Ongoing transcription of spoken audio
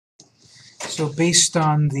So based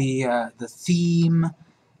on the theme,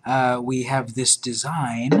 we have this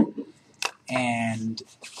design, and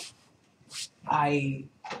I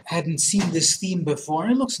hadn't seen this theme before.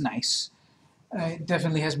 It looks nice. It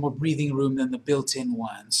definitely has more breathing room than the built-in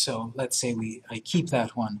one. So let's say I keep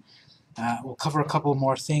that one. We'll cover a couple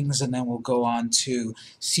more things, and then we'll go on to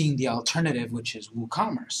seeing the alternative, which is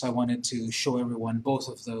WooCommerce. I wanted to show everyone both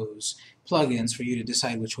of those plugins for you to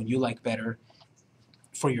decide which one you like better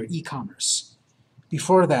for your e-commerce.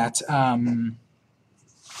 Before that, I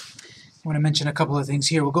want to mention a couple of things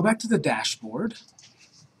here. We'll go back to the dashboard.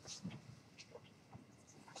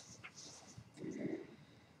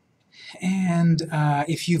 And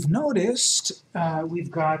if you've noticed,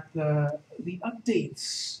 we've got the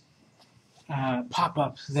updates pop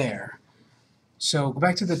up there. So go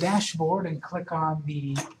back to the dashboard and click on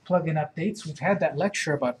the plugin updates. We've had that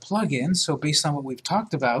lecture about plugins, so based on what we've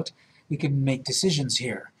talked about, we can make decisions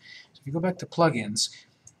here. So if you go back to plugins,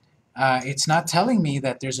 it's not telling me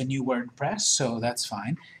that there's a new WordPress, so that's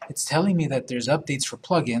fine. It's telling me that there's updates for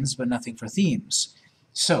plugins, but nothing for themes.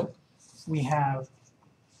 So we have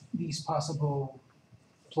these possible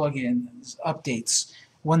plugins updates.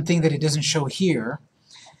 One thing that it doesn't show here,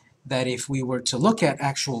 that if we were to look at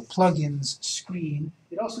actual plugins screen,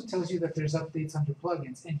 it also tells you that there's updates under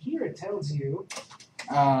plugins. And here it tells you,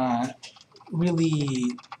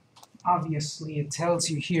 really obviously, it tells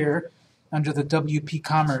you here under the WP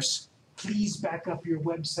Commerce, please back up your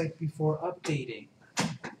website before updating.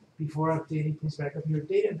 Before updating, please back up your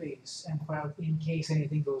database and file in case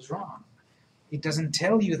anything goes wrong. It doesn't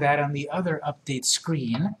tell you that on the other update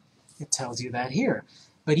screen. It tells you that here.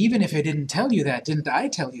 But even if it didn't tell you that, didn't I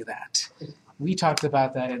tell you that? We talked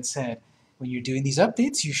about that and said, when you're doing these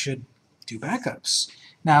updates, you should do backups.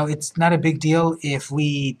 Now, it's not a big deal if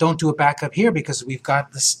we don't do a backup here because we've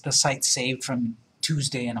got the site saved from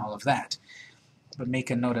Tuesday and all of that. But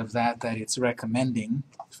make a note of that it's recommending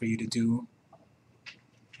for you to do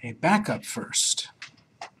a backup first.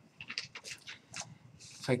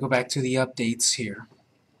 If I go back to the updates here,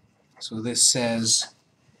 so this says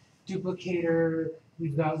duplicator,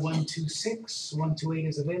 we've got 126, 128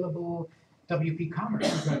 is available. WP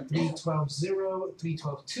Commerce, we've got 312.0,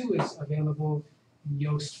 312.2 is available.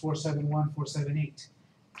 Yoast 471, 478.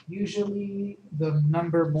 Usually the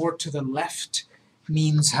number more to the left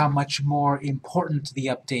means how much more important the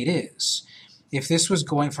update is. If this was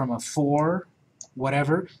going from a 4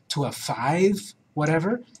 whatever to a 5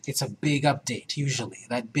 whatever, it's a big update usually.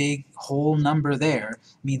 That big whole number there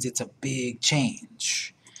means it's a big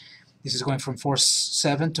change. This is going from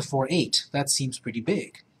 4.7 to 4.8. That seems pretty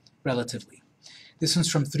big, relatively. This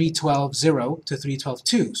one's from 312.0 to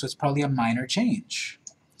 312.2, so it's probably a minor change.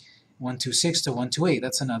 126 to 128,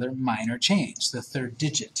 that's another minor change, the third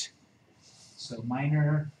digit. So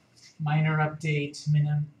minor update,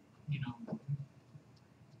 minimum,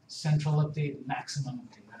 central update, maximum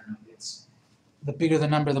update. I don't know. It's the bigger the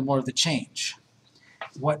number, the more the change.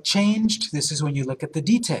 What changed? This is when you look at the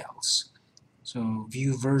details. So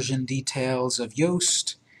view version details of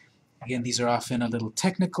Yoast. Again, these are often a little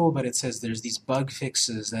technical, but it says there's these bug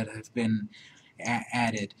fixes that have been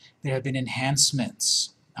added. There have been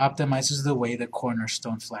enhancements. Optimizes the way the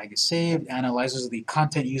Cornerstone flag is saved. Analyzes the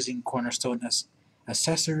content using Cornerstone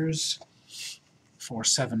assessors.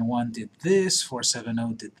 471 did this.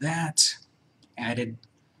 470 did that. Added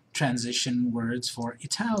transition words for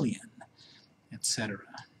Italian, etc.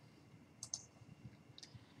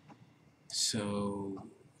 So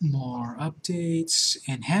more updates,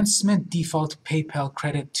 enhancement, default PayPal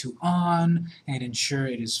credit to on, and ensure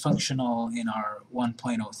it is functional in our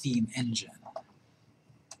 1.0 theme engine.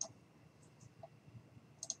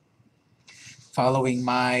 Following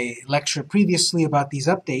my lecture previously about these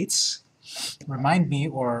updates, remind me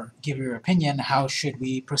or give your opinion, how should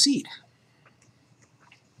we proceed?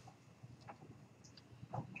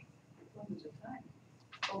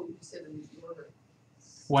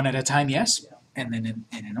 One at a time, yes, and then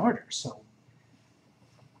in an order. So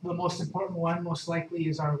the most important one, most likely,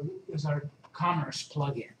 is our commerce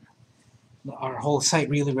plugin. Our whole site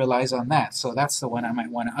really relies on that, so that's the one I might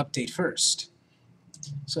want to update first.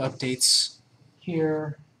 So updates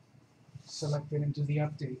here, select it and do the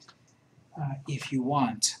update if you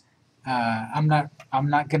want. I'm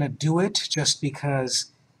not going to do it just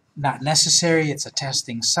because not necessary. It's a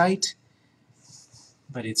testing site,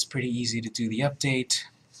 but it's pretty easy to do the update.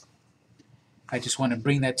 I just want to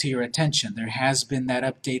bring that to your attention. There has been that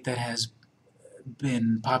update that has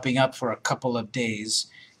been popping up for a couple of days.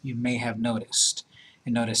 You may have noticed.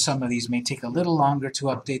 And notice some of these may take a little longer to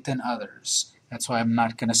update than others. That's why I'm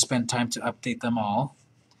not going to spend time to update them all.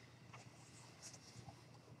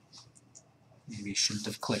 Maybe shouldn't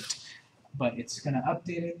have clicked. But it's going to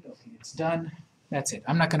update it. Okay, it's done. That's it.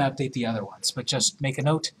 I'm not going to update the other ones, but just make a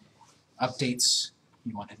note. Updates,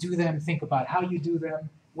 you want to do them. Think about how you do them,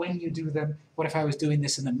 when you do them. What if I was doing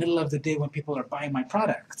this in the middle of the day when people are buying my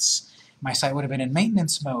products? My site would have been in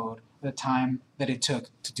maintenance mode the time that it took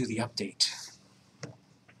to do the update.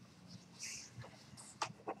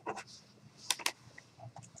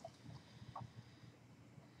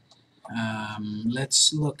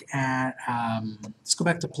 Let's look at, let's go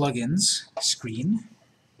back to plugins screen.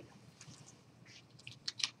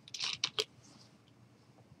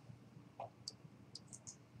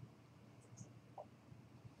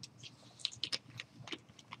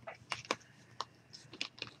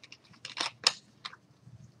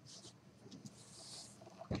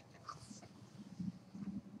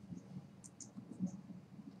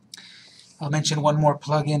 I'll mention one more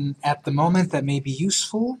plugin at the moment that may be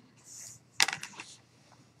useful.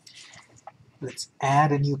 Let's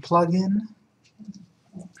add a new plugin.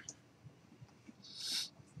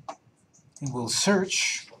 And we'll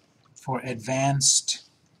search for advanced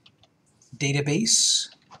database.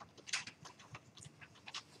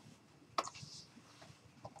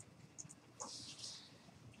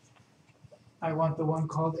 I want the one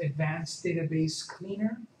called Advanced Database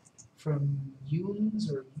Cleaner from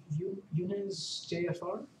Younes or Younes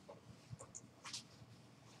JFR.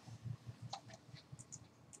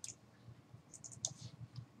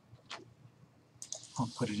 I'll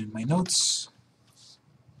put it in my notes.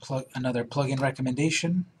 Another plugin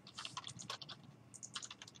recommendation.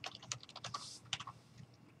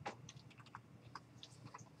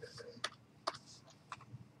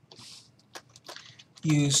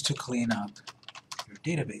 Used to clean up your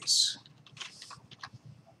database.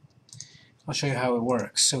 I'll show you how it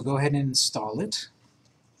works. So go ahead and install it.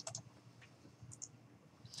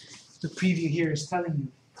 The preview here is telling you,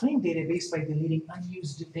 clean database by deleting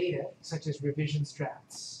unused data, such as revisions,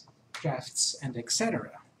 drafts, and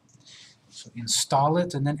etc. So install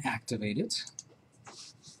it and then activate it.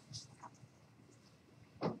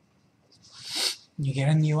 You get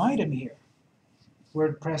a new item here,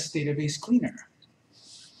 WordPress Database Cleaner.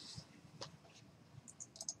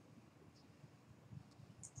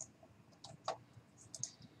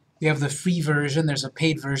 We have the free version. There's a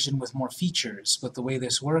paid version with more features, but the way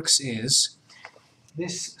this works is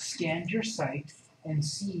this scans your site and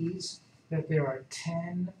sees that there are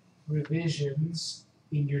 10 revisions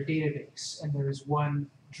in your database, and there is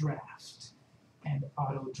one draft, and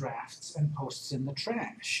auto drafts and posts in the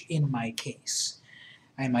trash, in my case.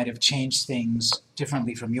 I might have changed things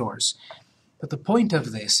differently from yours. But the point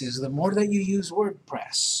of this is the more that you use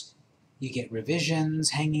WordPress, you get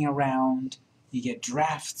revisions hanging around, you get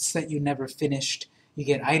drafts that you never finished, you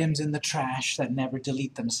get items in the trash that never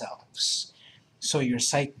delete themselves. So your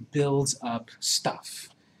site builds up stuff,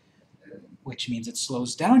 which means it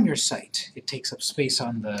slows down your site. It takes up space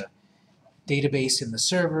on the database in the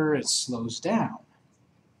server, it slows down.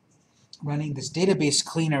 Running this database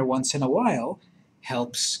cleaner once in a while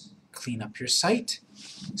helps clean up your site,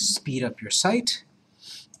 speed up your site,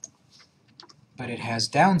 but it has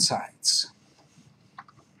downsides.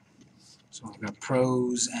 So we've got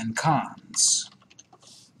pros and cons.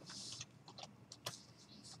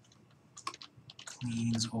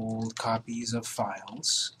 Cleans old copies of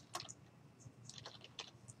files.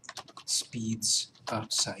 Speeds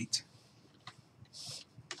up site.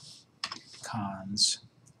 Cons.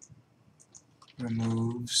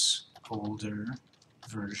 Removes older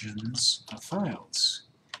versions of files.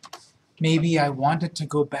 Maybe I wanted to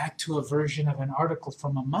go back to a version of an article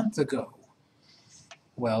from a month ago.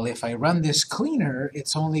 Well, if I run this cleaner,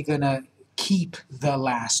 it's only going to keep the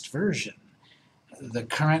last version, the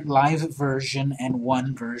current live version and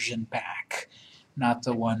one version back, not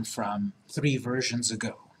the one from 3 versions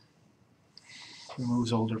ago.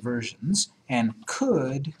 Removes older versions and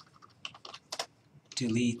could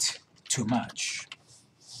delete too much.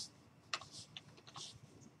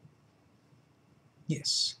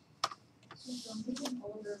 Yes? So from reading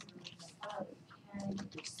older version of file, you can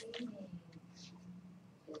be saving the semi-expensive version.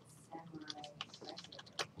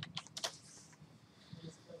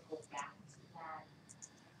 Just go back to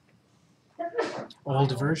that.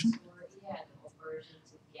 Old version? Or, yeah, the old version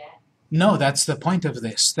to get. No, that's the point of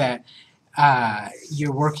this, that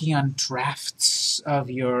you're working on drafts of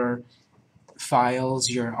your files,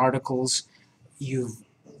 your articles. You've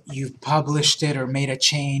published it or made a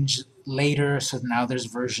change later, so now there's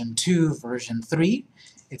version 2, version 3.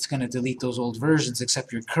 It's going to delete those old versions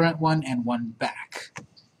except your current one and one back.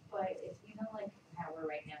 But if you know, like how we're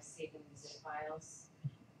right now saving the zip files,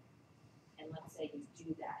 and let's say you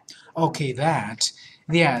do that. Okay, that.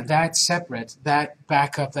 Yeah, that's separate. That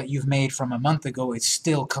backup that you've made from a month ago is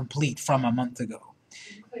still complete from a month ago.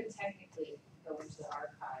 You could technically go into the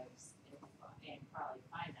archives and probably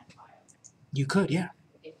find that file. You could, yeah.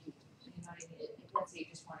 If you know what I mean, if let's say you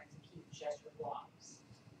just wanted to keep just your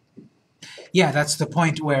blogs. Yeah, that's the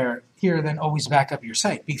point where here then always back up your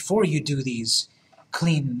site. Before you do these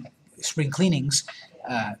spring cleanings,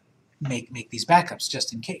 make these backups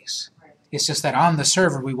just in case. Right. It's just that on the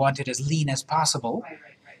server we want it as lean as possible. Right.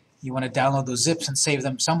 You want to download those zips and save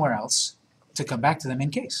them somewhere else to come back to them in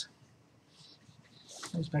case.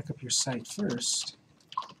 Always back up your site first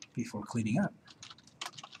before cleaning up.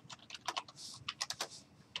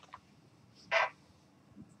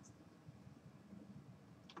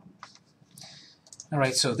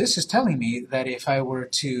 Alright, so this is telling me that if I were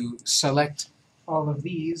to select all of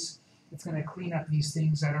these, it's going to clean up these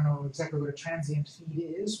things. I don't know exactly what a transient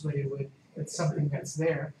feed is, but it's something that's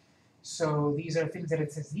there. So these are things that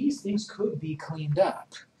it says these things could be cleaned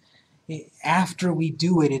up. After we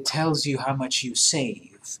do it, it tells you how much you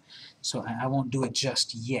save. So I won't do it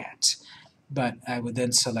just yet, but I would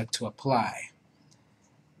then select to apply.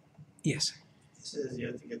 Yes? It says you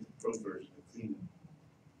have to get the pro version of clean.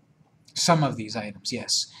 Some of these items,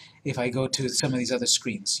 yes. If I go to some of these other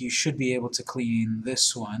screens, you should be able to clean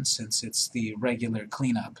this one since it's the regular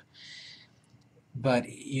cleanup. But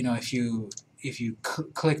you know, if you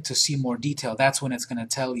click to see more detail, that's when it's going to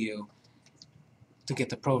tell you to get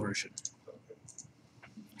the pro version.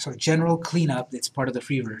 So general cleanup, it's part of the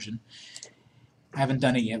free version. I haven't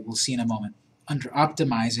done it yet, we'll see in a moment. Under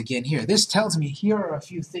optimize again here, this tells me here are a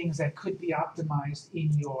few things that could be optimized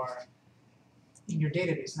in your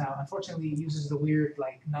database. Now, unfortunately, it uses the weird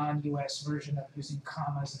like non-US version of using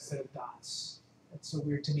commas instead of dots. That's so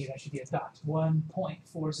weird to me. That should be a dot.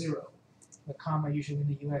 1.40. The comma usually in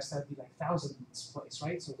the US that would be like thousands place,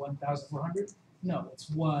 right? So 1,400. No, it's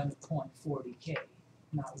 1.40K,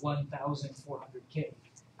 not 1,400K.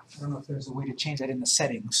 I don't know if there's a way to change that in the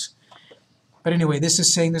settings. But anyway, this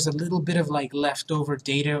is saying there's a little bit of like leftover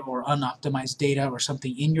data or unoptimized data or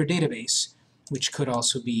something in your database, which could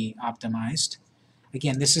also be optimized.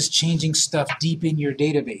 Again, this is changing stuff deep in your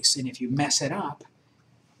database, and if you mess it up,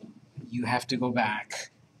 you have to go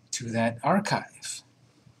back to that archive.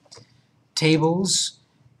 Tables,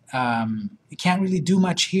 you can't really do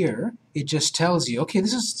much here. It just tells you, okay,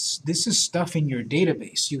 this is stuff in your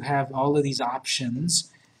database. You have all of these options.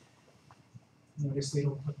 Notice they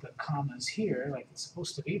don't put the commas here like it's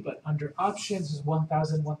supposed to be, but under options is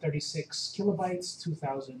 1,136 kilobytes,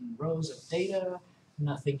 2,000 rows of data,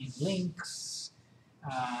 nothing in links.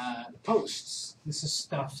 Posts. This is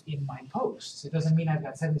stuff in my posts. It doesn't mean I've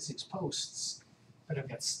got 76 posts, but I've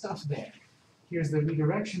got stuff there. Here's the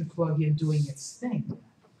redirection plugin doing its thing.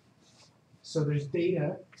 So there's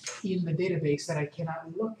data in the database that I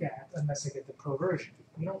cannot look at unless I get the pro version.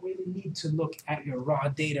 You don't really need to look at your raw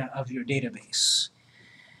data of your database.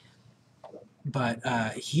 But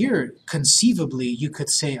here, conceivably, you could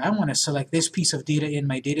say, I want to select this piece of data in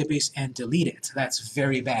my database and delete it. That's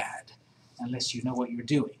very bad, unless you know what you're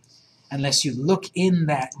doing. Unless you look in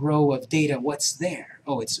that row of data, what's there?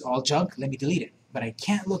 Oh, it's all junk, let me delete it. But I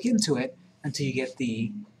can't look into it until you get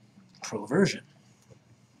the pro version.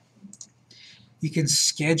 You can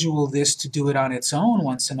schedule this to do it on its own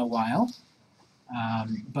once in a while,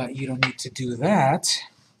 but you don't need to do that.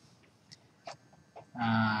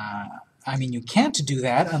 I mean, you can't do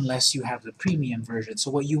that unless you have the premium version. So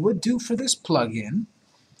what you would do for this plugin,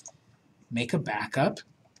 make a backup,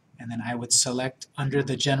 and then I would select under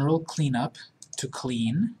the general cleanup to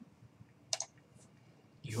clean.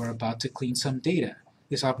 You are about to clean some data.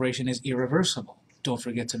 This operation is irreversible. Don't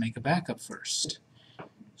forget to make a backup first.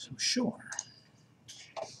 So sure.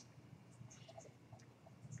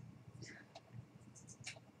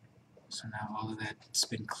 So now all of that's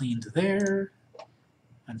been cleaned there.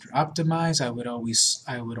 Under optimize, I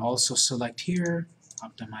would also select here,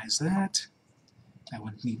 optimize that. That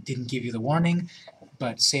one didn't give you the warning,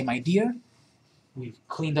 but same idea. We've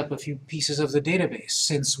cleaned up a few pieces of the database.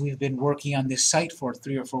 Since we've been working on this site for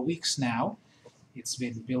 3 or 4 weeks now, it's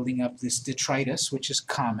been building up this detritus, which is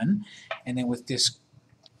common, and then with this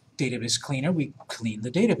database cleaner, we clean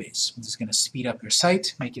the database. This is going to speed up your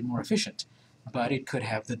site, make it more efficient, but it could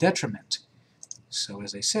have the detriment. So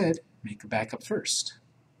as I said, make a backup first.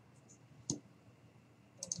 The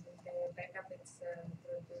backup is through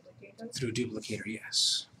duplicator? Through duplicator,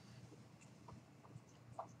 yes.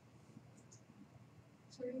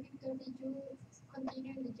 So Victor, did you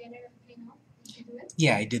continue the general cleanup? Did you do it?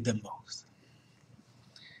 Yeah, I did them both.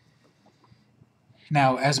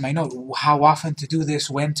 Now, as my note, how often to do this,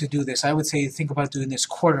 when to do this, I would say think about doing this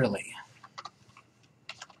quarterly.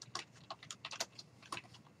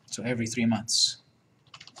 So every 3 months.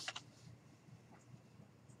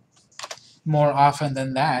 More often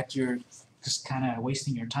than that, you're just kind of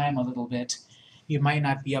wasting your time a little bit. You might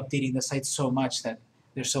not be updating the site so much that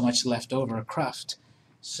there's so much left over cruft.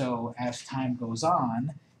 So as time goes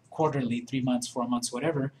on, quarterly, 3 months, 4 months,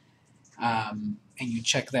 whatever, and you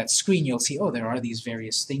check that screen, you'll see, oh, there are these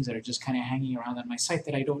various things that are just kind of hanging around on my site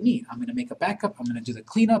that I don't need. I'm going to make a backup, I'm going to do the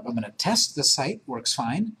cleanup, I'm going to test the site, works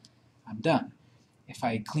fine, I'm done. If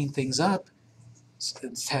I clean things up,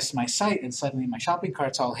 test my site, and suddenly my shopping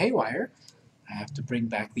cart's all haywire, I have to bring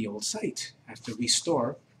back the old site. I have to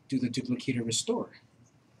restore, do the duplicator restore.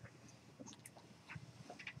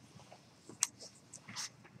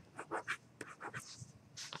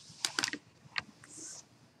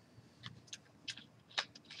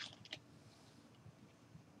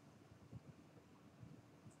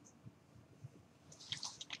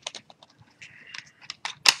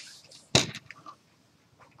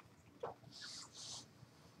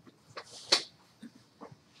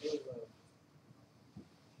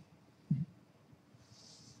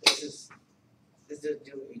 This is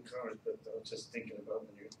do e-commerce, but I was just thinking about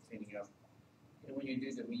when you're cleaning up. You know, when you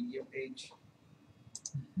do the media page,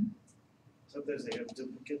 sometimes they have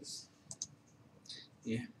duplicates.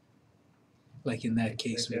 Like in that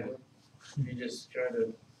case. Like that. You just try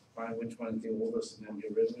to find which one is the oldest and then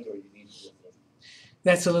get rid of it, or you need to look at it.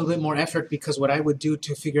 That's a little bit more effort, because what I would do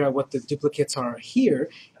to figure out what the duplicates are here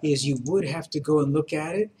is you would have to go and look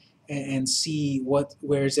at it and see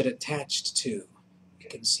where is it attached to. You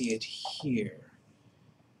can see it here.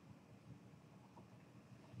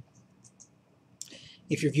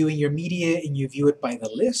 If you're viewing your media and you view it by the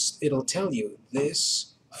list, it'll tell you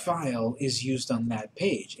this file is used on that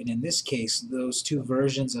page. And in this case, those two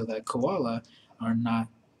versions of that koala are not,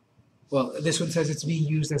 well, this one says it's being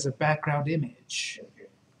used as a background image. Okay.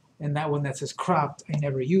 And that one that says cropped, I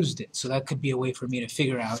never used it. So that could be a way for me to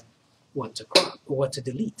figure out what to crop or what to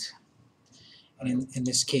delete. And in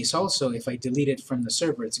this case also, if I delete it from the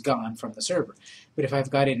server, it's gone from the server. But if I've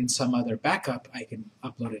got it in some other backup, I can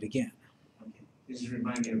upload it again. Okay. This is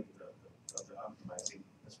reminding me of the optimizing.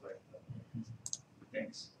 That's why.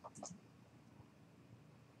 Thanks.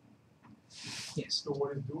 Yes. So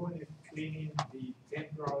what it's doing is cleaning the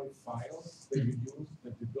temporary files that you use,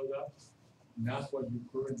 that you build up, not what you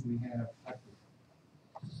currently have active.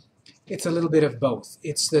 It's a little bit of both.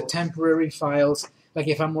 It's the temporary files, like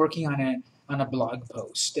if I'm working on a blog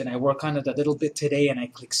post and I work on it a little bit today and I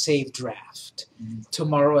click Save Draft.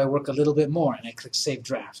 Tomorrow I work a little bit more and I click Save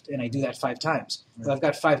Draft, and I do that 5 times. Well, I've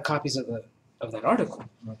got 5 copies of that article.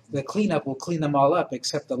 The cleanup will clean them all up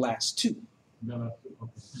except the last 2.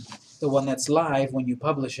 The one that's live when you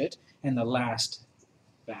publish it, and the last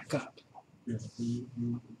backup. Yes, so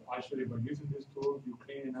you actually, by using this tool, you're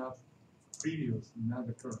cleaning up previous, not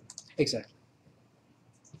the current. Exactly.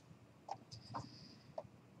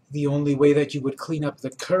 The only way that you would clean up the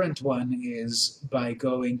current one is by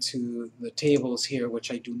going to the tables here,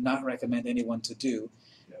 which I do not recommend anyone to do.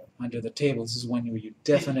 Yeah. Under the tables is one where you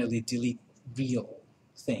definitely delete real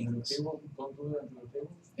things. The table, don't do that under the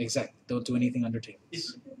table? Exactly. Don't do anything under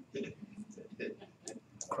tables.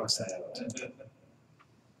 Cross that out.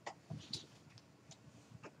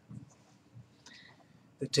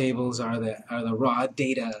 The tables are the raw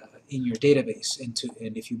data in your database, and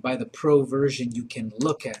if you buy the pro version, you can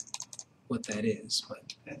look at what that is,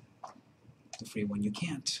 but the free one you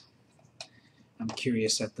can't. I'm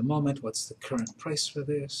curious at the moment, what's the current price for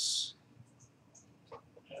this?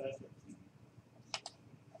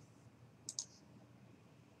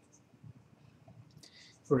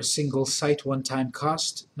 For a single site, one-time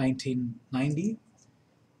cost, $19.90.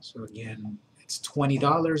 So again, it's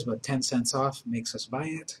 $20, but 10 cents off makes us buy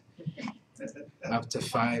it. Up to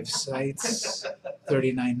 5 sites,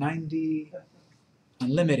 $39.90.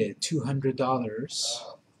 Unlimited,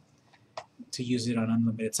 $200 to use it on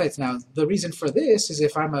unlimited sites. Now, the reason for this is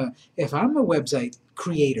if I'm a website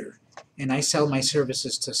creator and I sell my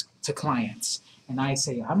services to clients, and I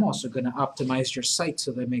say I'm also going to optimize your site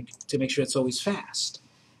so that to make sure it's always fast.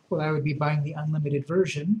 Well, I would be buying the unlimited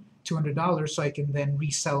version, $200, so I can then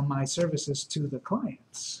resell my services to the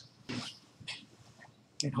clients.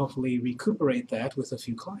 And hopefully recuperate that with a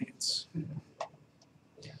few clients.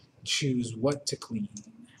 Choose what to clean.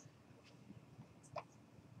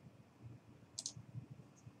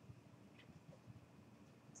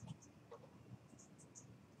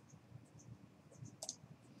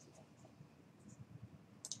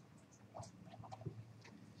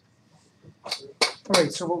 All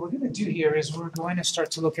right, so what we're going to do here is we're going to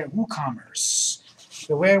start to look at WooCommerce.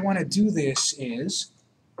 The way I want to do this is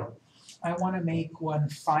I want to make one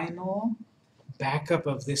final backup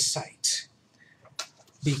of this site.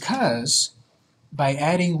 Because by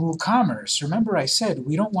adding WooCommerce, remember I said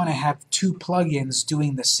we don't want to have two plugins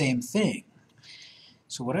doing the same thing.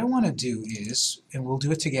 So what I want to do is, and we'll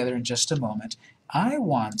do it together in just a moment, I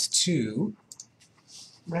want to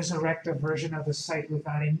resurrect a version of the site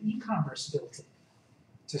without an e-commerce built in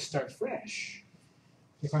to start fresh.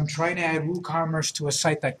 If I'm trying to add WooCommerce to a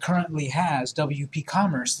site that currently has WP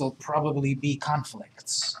Commerce, there'll probably be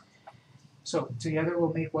conflicts. So together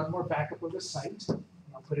we'll make one more backup of the site.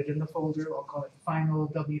 I'll put it in the folder. I'll call it Final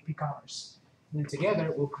WP Commerce. And then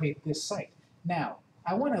together we'll create this site. Now,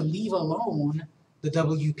 I want to leave alone the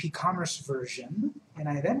WP Commerce version, and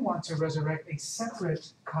I then want to resurrect a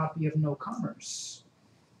separate copy of No Commerce.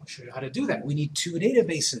 I'll show you how to do that. We need two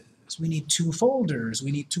databases. We need two folders.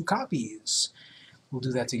 We need two copies. We'll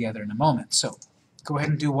do that together in a moment. So go ahead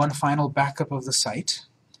and do one final backup of the site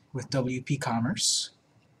with WP Commerce.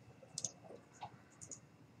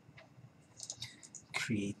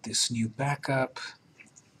 Create this new backup.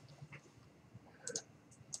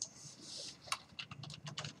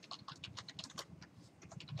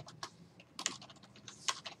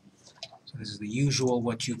 So this is the usual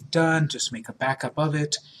what you've done. Just make a backup of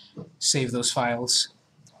it. Save those files.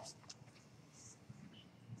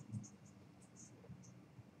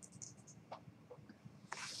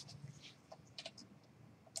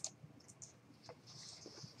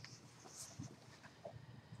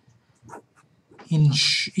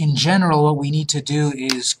 In general, what we need to do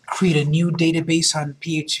is create a new database on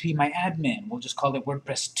PHPMyAdmin. We'll just call it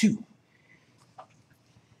WordPress 2.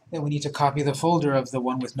 Then we need to copy the folder of the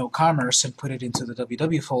one with no commerce and put it into the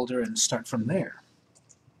www folder and start from there.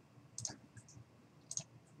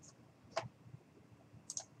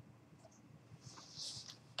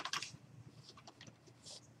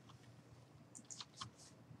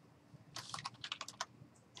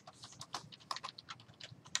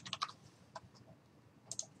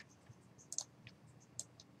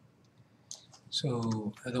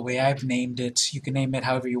 So the way I've named it, you can name it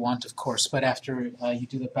however you want, of course, but after you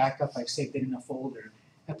do the backup, I've saved it in a folder.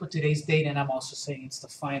 I put today's date, and I'm also saying it's the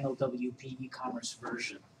final WP e-commerce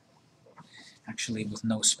version, actually with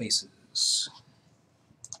no spaces.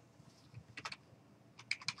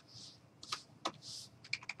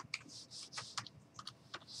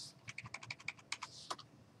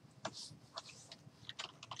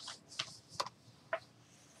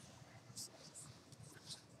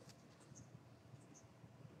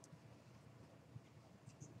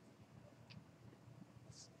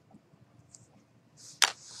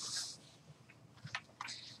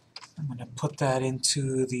 I'm going to put that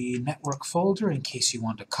into the network folder in case you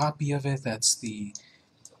want a copy of it. That's the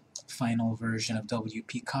final version of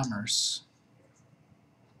WP Commerce.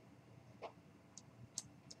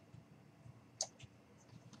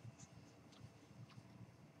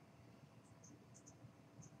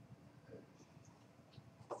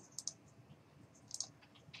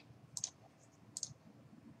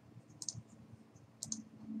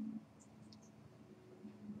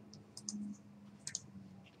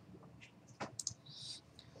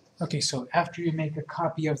 Okay, so after you make a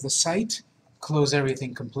copy of the site, close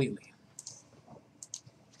everything completely.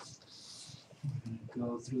 I'm going to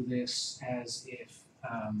go through this as if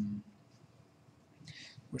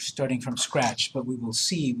we're starting from scratch, but we will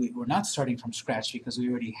see we're not starting from scratch because we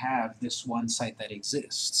already have this one site that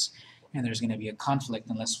exists, and there's going to be a conflict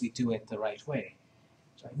unless we do it the right way.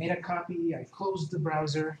 So I made a copy, I closed the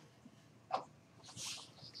browser,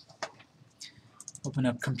 open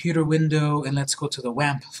up computer window, and let's go to the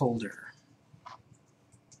WAMP folder.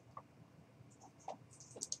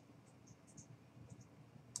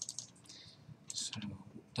 So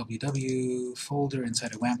www folder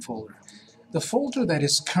inside a WAMP folder. The folder that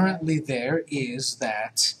is currently there is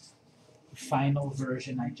that final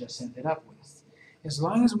version I just ended up with. As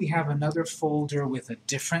long as we have another folder with a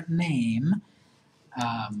different name,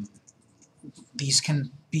 these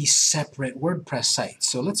can be separate WordPress sites.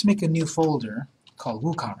 So let's make a new folder called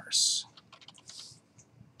WooCommerce.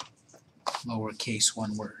 Lowercase,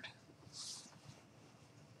 one word.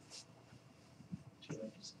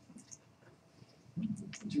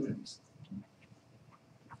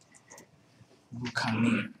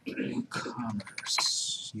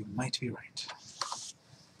 WooCommerce. You might be right.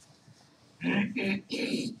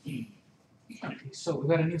 Okay, so we've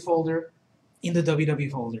got a new folder in the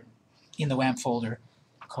www folder, in the WAMP folder,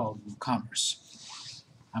 called WooCommerce.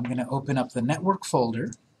 I'm going to open up the network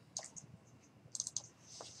folder.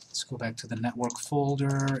 Let's go back to the network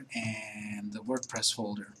folder and the WordPress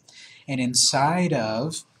folder. And inside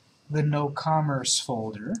of the No Commerce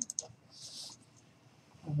folder,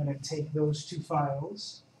 I'm going to take those two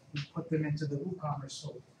files and put them into the WooCommerce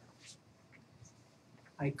folder.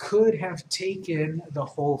 I could have taken the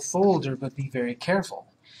whole folder, but be very careful.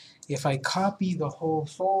 If I copy the whole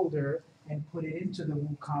folder and put it into the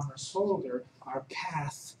WooCommerce folder, our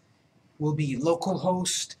path will be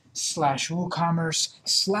localhost /WooCommerce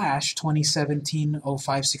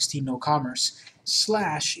 /2017-0516 NoCommerce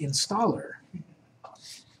 /installer.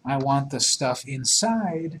 I want the stuff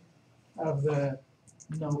inside of the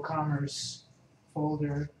NoCommerce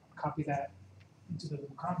folder, copy that into the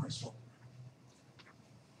WooCommerce folder.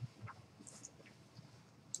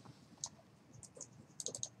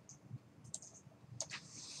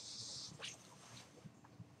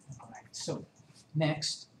 Alright, so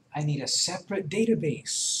next I need a separate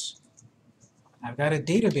database. I've got a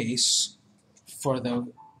database for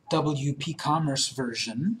the WP Commerce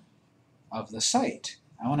version of the site.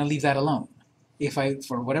 I want to leave that alone. If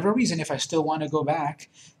for whatever reason, if I still want to go back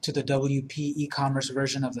to the WP e-commerce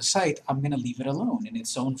version of the site, I'm going to leave it alone in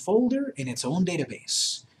its own folder, in its own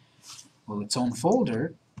database. Well, its own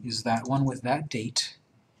folder is that one with that date,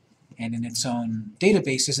 and in its own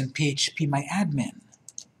database is in PHP My Admin.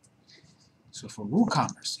 So for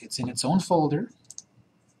WooCommerce, it's in its own folder.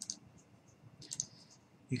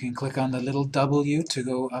 You can click on the little W to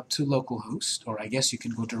go up to localhost, or I guess you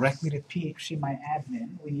can go directly to PHP My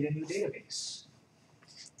Admin. We need a new database.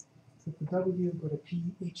 Click the W, go to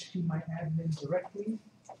PHP My Admin directly.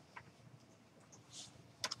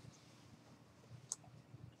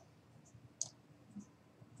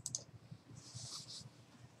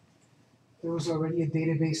 There was already a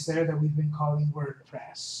database there that we've been calling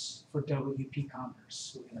WordPress for WP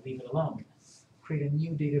Commerce. We're going to leave it alone. Create a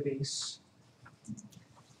new database.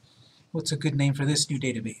 What's a good name for this new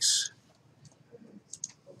database?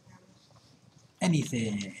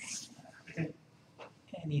 Anything.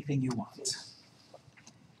 Anything you want.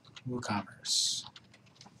 WooCommerce.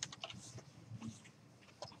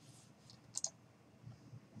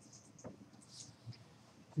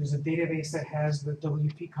 There's a database that has the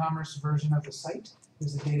WP Commerce version of the site.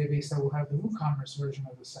 There's a database that will have the WooCommerce version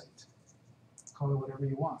of the site. Call it whatever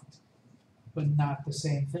you want, but not the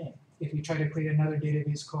same thing. If you try to create another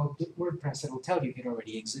database called WordPress, it'll tell you it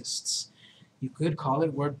already exists. You could call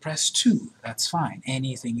it WordPress 2. That's fine.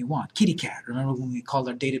 Anything you want. Kitty Cat. Remember when we called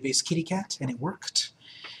our database Kitty Cat and it worked?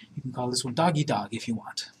 You can call this one Doggy Dog if you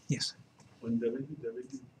want. Yes? On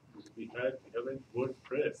www, we haven't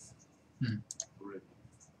WordPress already.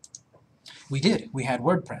 We did. We had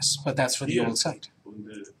WordPress, but that's for the old site.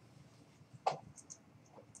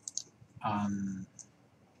 On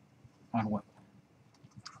what?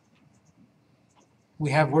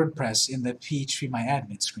 We have WordPress in the PHP My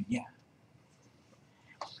Admin screen, yeah.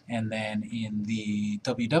 And then in the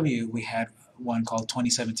WW, we had one called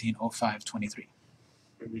 2017-05-23.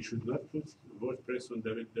 and we should not put WordPress on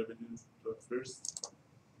www.first.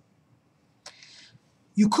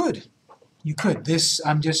 You could. You could.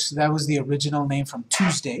 That was the original name from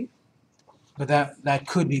Tuesday, but that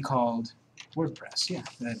could be called WordPress, yeah.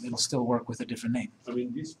 It'll still work with a different name. I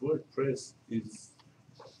mean, this WordPress is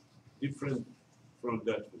different from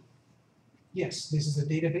that one. Yes, this is a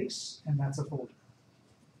database, and that's a folder.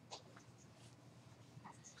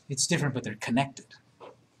 It's different, but they're connected.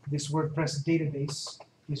 This WordPress database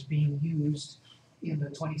is being used in the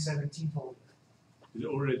 2017 folder. It's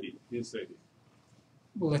already inside it.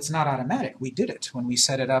 Well, it's not automatic. We did it. When we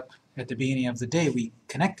set it up at the beginning of the day, we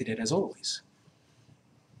connected it as always.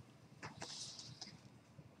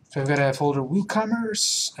 So I've got a folder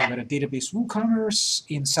WooCommerce, I've got a database WooCommerce.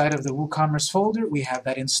 Inside of the WooCommerce folder, we have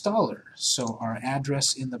that installer. So our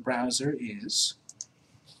address in the browser is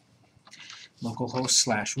localhost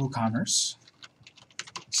 /WooCommerce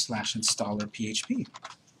 /installer PHP.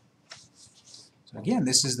 So again,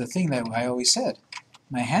 this is the thing that I always said.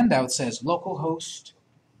 My handout says localhost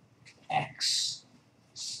x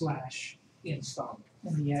 /installer.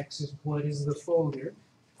 And the x is what is the folder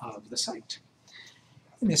of the site.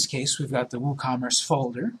 In this case, we've got the WooCommerce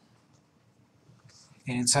folder,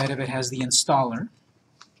 and inside of it has the installer.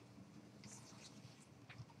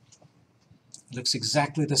 It looks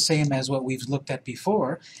exactly the same as what we've looked at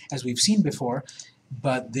before, as we've seen before,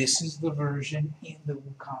 but this is the version in the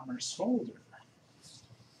WooCommerce folder.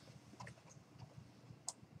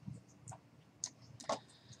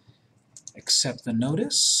 Accept the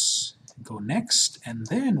notice, go next, and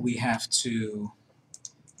then we have to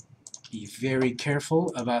be very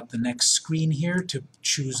careful about the next screen here to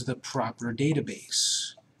choose the proper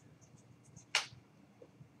database.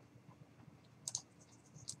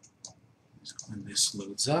 So when this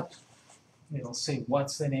loads up, it'll say,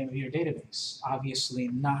 what's the name of your database? Obviously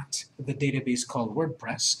not the database called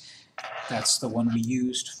WordPress. That's the one we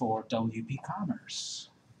used for WP Commerce.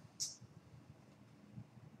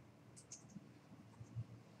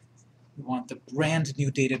 We want the brand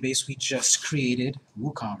new database we just created,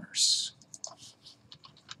 WooCommerce.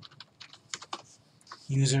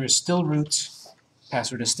 User is still root,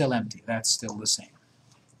 password is still empty. That's still the same.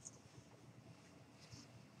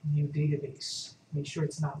 New database. Make sure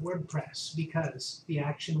it's not WordPress because the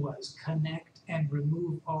action was connect and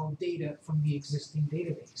remove all data from the existing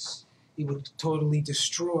database. It would totally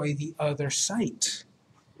destroy the other site.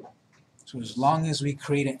 So as long as we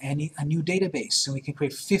create a new database, and we can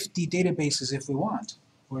create 50 databases if we want,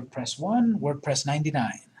 WordPress 1, WordPress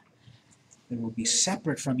 99. They will be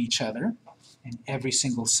separate from each other, and every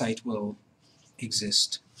single site will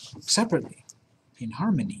exist separately, in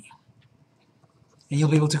harmony. And you'll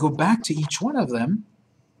be able to go back to each one of them,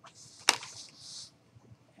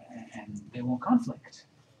 and they won't conflict.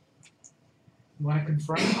 You want to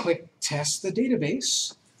confirm, click Test the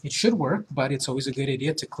Database. It should work, but it's always a good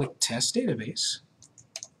idea to click Test Database.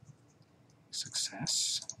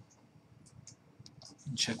 Success.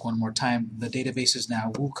 And check one more time. The database is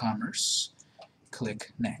now WooCommerce.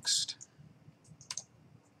 Click Next.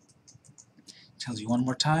 Tells you one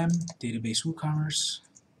more time, database WooCommerce.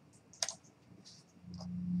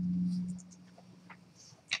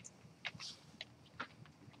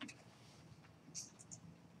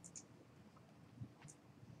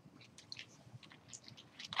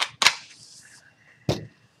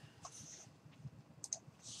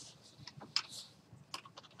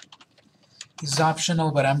 This is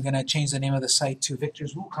optional, but I'm going to change the name of the site to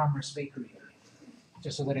Victor's WooCommerce Bakery,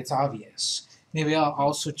 just so that it's obvious. Maybe I'll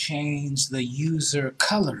also change the user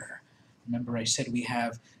color. Remember I said we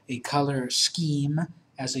have a color scheme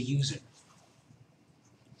as a user.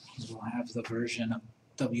 We'll have the version of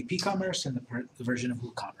WP Commerce and the version of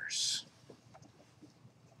WooCommerce.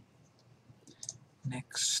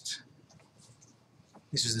 Next.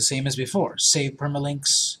 This is the same as before. Save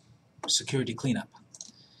permalinks, security cleanup.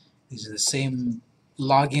 These are the same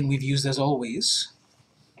login we've used as always.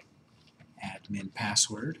 Admin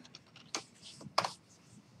password.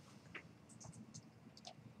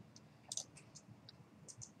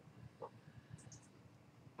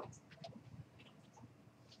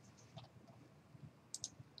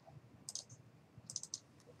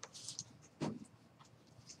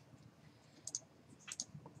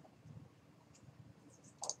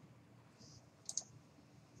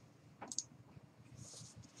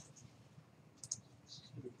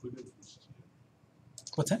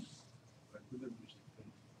 What's that?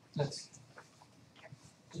 Let's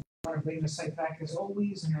want to bring the site back as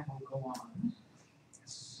always, and then we'll go on.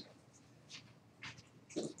 Yes.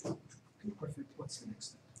 Okay, perfect. What's the next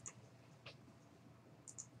step?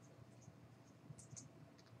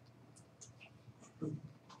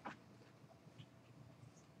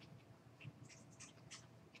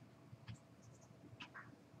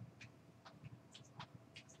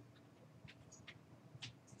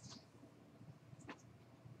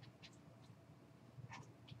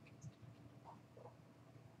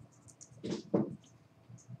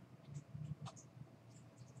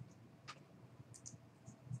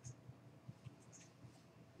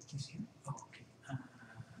 Oh, okay.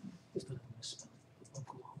 Just a misspelling.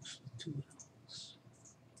 Localhost with 2 L's.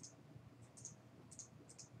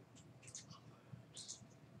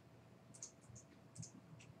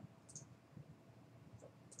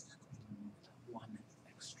 One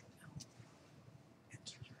extra L.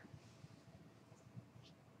 Enter.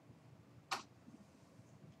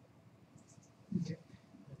 Okay,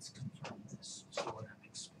 let's confirm this. So what I'm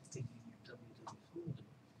expecting in your www folder, you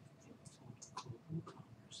have a folder called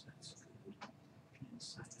WooCommerce. That's good. And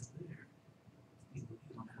inside of there, you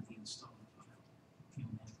don't have the installer file. You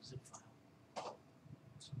only have the zip file.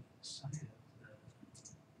 So inside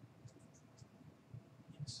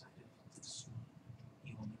of this one,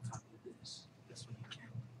 you only copy this. That's why you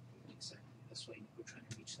can't exactly. That's why we're trying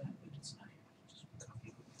to reach that, but it's not here. Just copy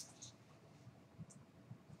it.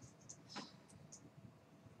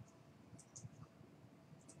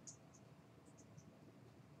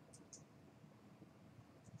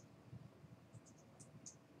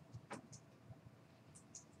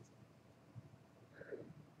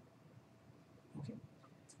 Okay.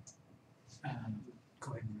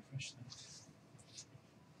 Go ahead and refresh that.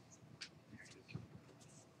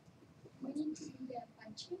 We need to do the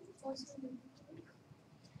Apache also the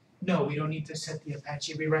No, we don't need to set the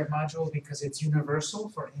Apache rewrite module because it's universal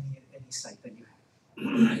for any site that you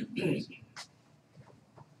have.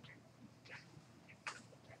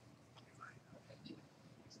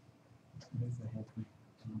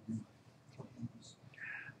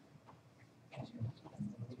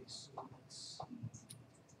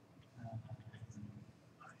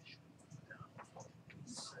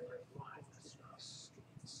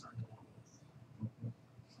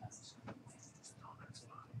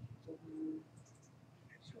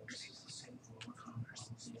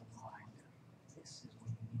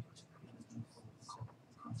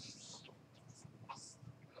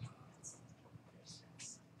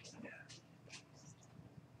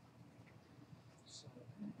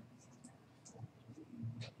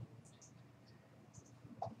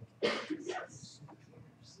 Copy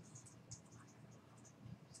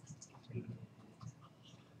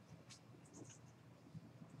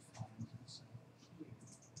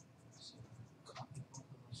both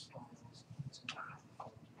of those files into the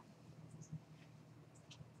folder.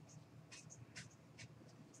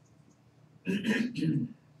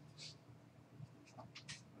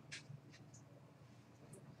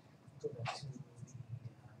 Go back to the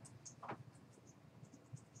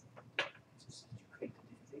just you create the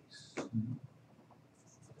database.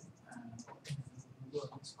 Well,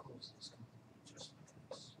 let's close this company just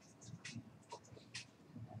because it's a clean up.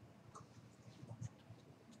 And then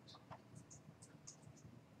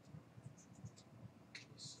okay,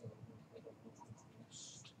 so we'll put a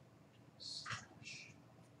localhost slash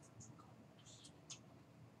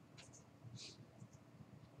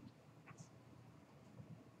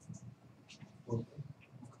localhost.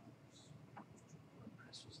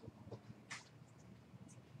 WordPress was the one.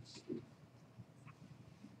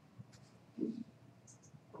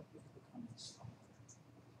 Click on install.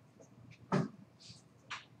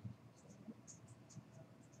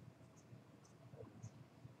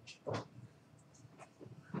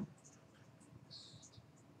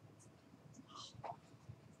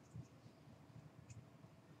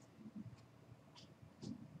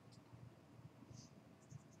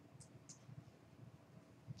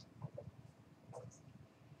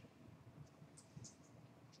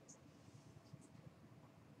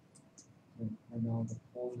 And now the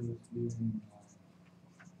folder is using USB.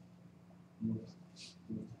 No, it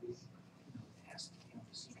has to be on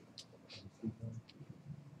the secret. So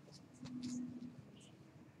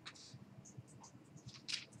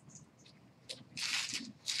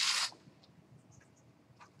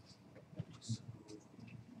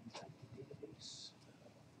type the database.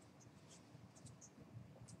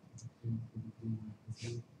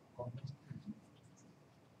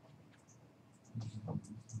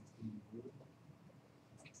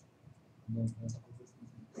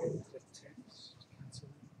 Click text, cancel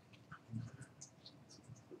it.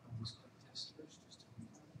 I'll just click test first, just to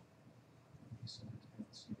confirm. Okay, so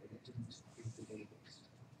that's, it didn't create the database.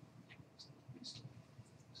 So it's still-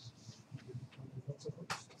 What's a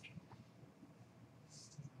host?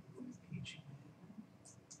 Page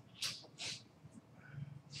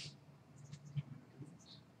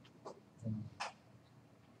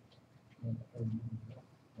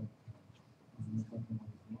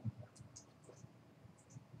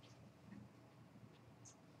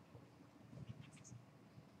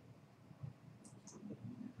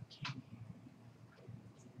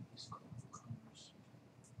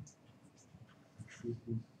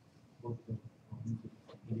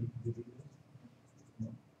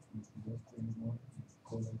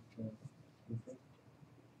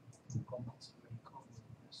It's already called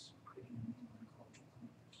WordPress, creating a new one called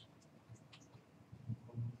WooCommerce.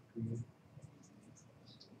 Go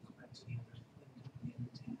back to the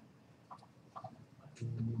other tab. In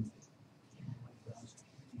the web browser,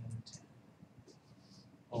 the other tab.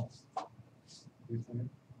 Oh, this one?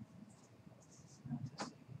 Now test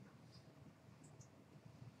it.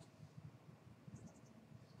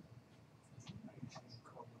 Are you sure you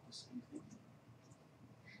called it the same thing?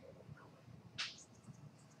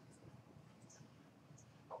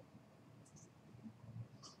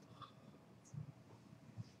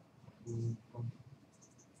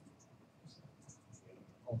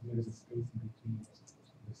 Oh, there is a space in between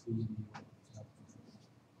the CD and the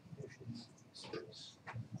There should not be a space.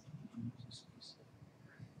 Use a space.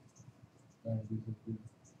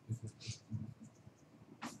 this is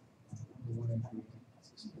the one I created.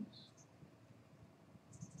 That's a space.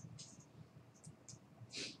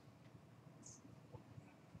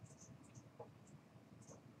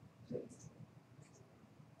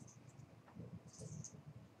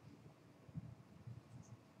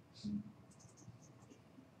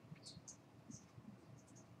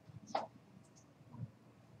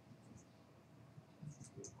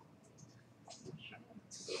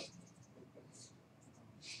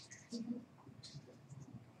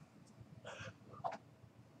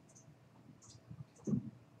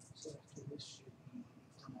 So after this should be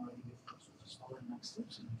done already with those just follow the next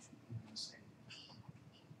steps and you should be able to say.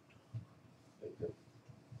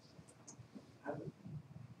 I have a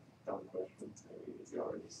dumb question, maybe you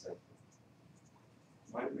already said.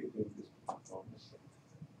 Why do we do this performance?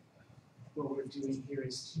 What we're doing here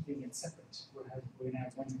is keeping it separate. We're going to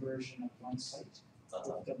have one version of one site with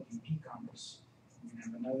WP Commerce. We're going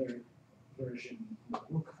to have another version with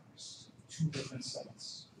WooCommerce. Two different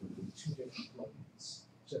sites, two different plugins,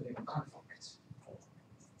 so they have conflict.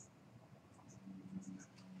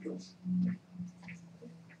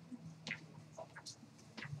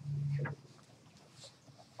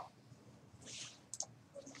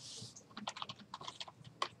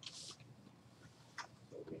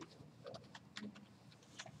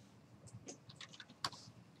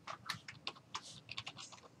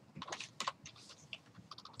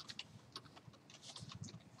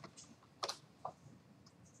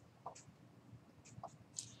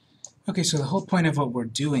 Okay, so the whole point of what we're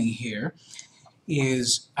doing here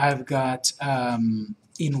is I've got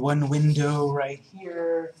in one window right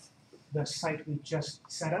here the site we just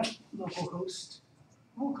set up, localhost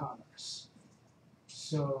WooCommerce.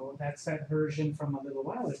 So that's that version from a little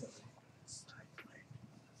while ago.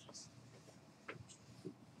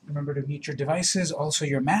 Remember to mute your devices, also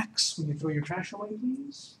your Macs, when you throw your trash away,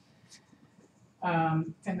 please.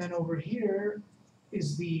 And then over here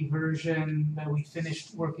is the version that we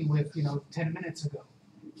finished working with, 10 minutes ago.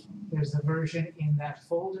 There's a version in that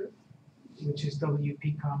folder, which is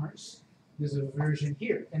WP Commerce. There's a version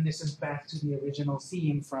here, and this is back to the original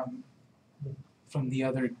theme from the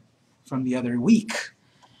other week.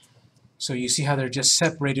 So you see how they're just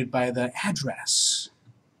separated by the address.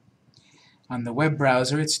 On the web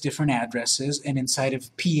browser, it's different addresses, and inside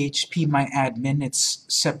of phpMyAdmin, it's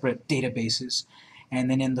separate databases. And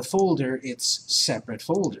then in the folder, it's separate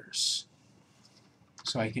folders.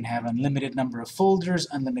 So I can have unlimited number of folders,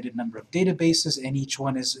 unlimited number of databases, and each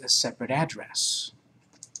one is a separate address.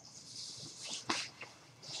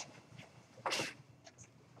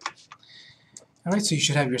 Alright, so you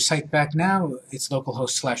should have your site back now. It's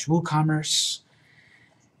localhost / WooCommerce.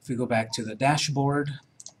 If we go back to the dashboard,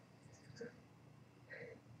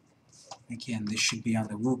 again, this should be on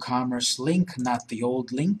the WooCommerce link, not the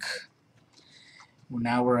old link. Well,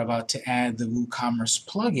 now we're about to add the WooCommerce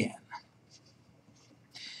plugin.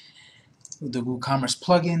 The WooCommerce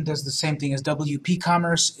plugin does the same thing as WP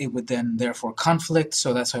Commerce. It would then therefore conflict,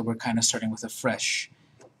 so that's why we're kind of starting with a fresh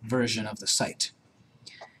version of the site.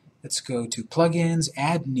 Let's go to Plugins,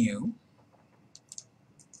 Add New.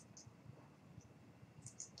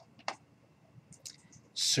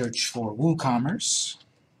 Search for WooCommerce.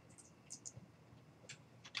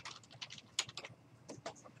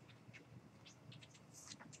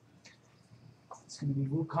 It's going to be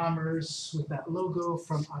WooCommerce with that logo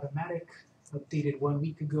from Automatic, updated 1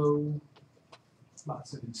 week ago.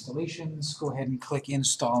 Lots of installations. Go ahead and click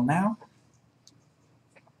Install Now.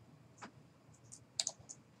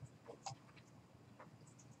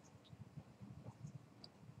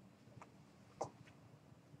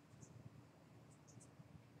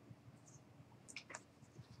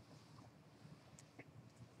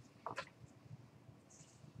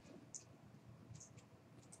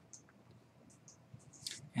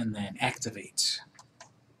 And then activate.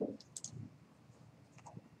 So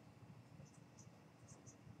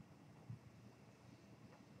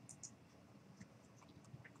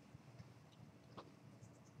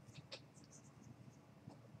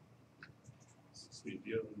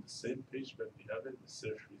we are on the same page, but we haven't the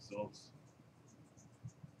search results.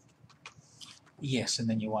 Yes, and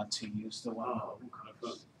then you want to use the one.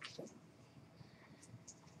 WooCommerce.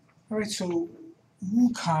 Alright, so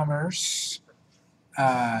WooCommerce,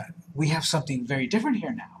 we have something very different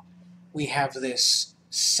here now. We have this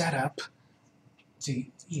setup to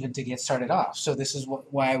get started off. So this is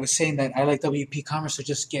why I was saying that I like WP Commerce to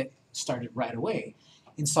just get started right away.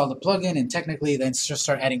 Install the plugin and technically then just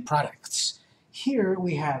start adding products. Here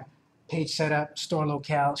we have page setup, store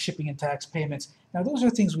locale, shipping and tax, payments. Now those are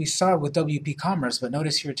things we saw with WP Commerce, but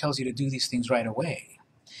notice here it tells you to do these things right away.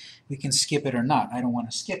 We can skip it or not. I don't want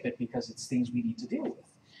to skip it because it's things we need to deal with.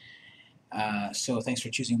 So thanks for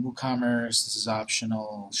choosing WooCommerce. This is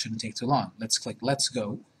optional. Shouldn't take too long. Let's click Let's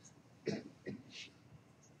Go. I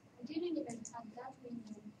didn't even add that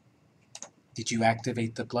window. Did you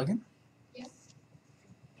activate the plugin? Yes.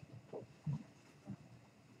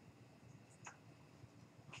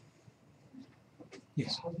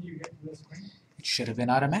 Yes. How do you get to the screen? It should have been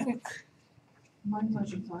automatic. Mine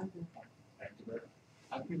wasn't either.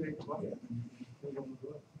 Activate the button and you still don't do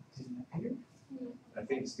it. Didn't it appear? I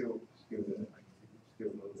think still there.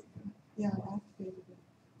 Still loaded. Yeah, I activated it.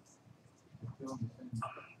 It's still on the same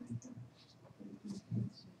thing.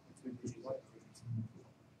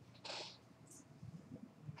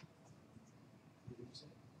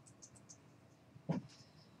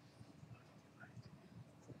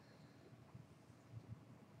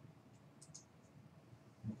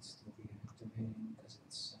 It's still reactivating because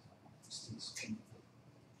it's still spinning.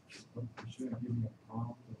 You should give me a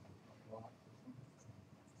prompt or a block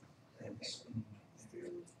or And it's spinning right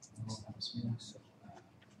there. No, not spinning, so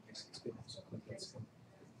it's spinning. So click Let's Go.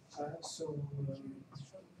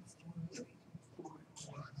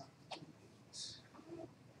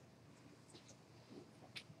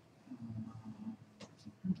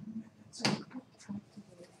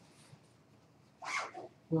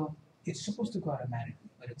 Well, it's supposed to go automatically,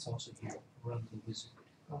 but it's also here. Run the wizard.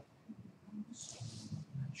 So I'm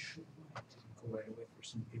not sure why it didn't go right away for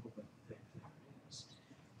some people, but there it is.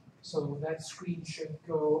 So that screen should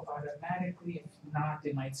go automatically. If not,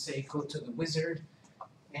 they might say go to the wizard,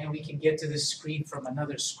 and we can get to this screen from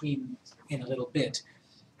another screen in a little bit.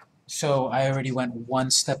 So I already went one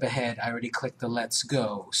step ahead. I already clicked the Let's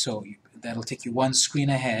Go. So that'll take you one screen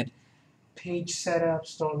ahead. Page setup,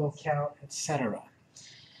 store locale, etc.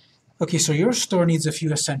 Okay, so your store needs a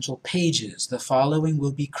few essential pages. The following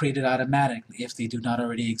will be created automatically if they do not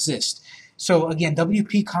already exist. So again,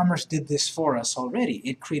 WP Commerce did this for us already.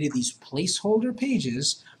 It created these placeholder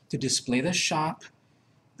pages to display the shop,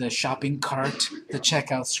 the shopping cart, the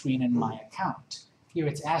checkout screen, and my account. Here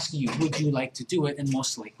it's asking you, would you like to do it? And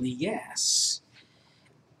most likely, yes.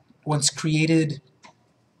 Once created,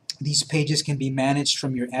 these pages can be managed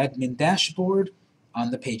from your admin dashboard on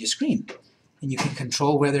the Pages screen. And you can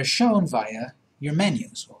control where they're shown via your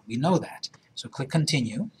menus. Well, we know that. So click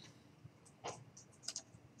Continue.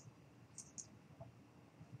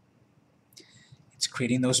 It's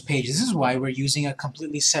creating those pages. This is why we're using a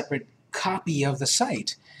completely separate copy of the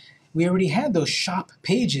site. We already had those shop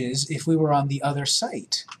pages if we were on the other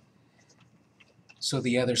site. So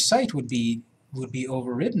the other site would be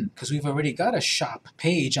overridden because we've already got a shop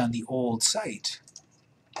page on the old site.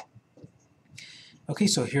 Okay,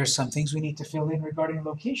 so here's some things we need to fill in regarding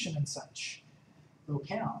location and such.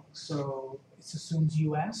 Locale. So it assumes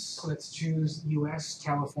US. Let's choose US,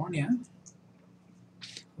 California.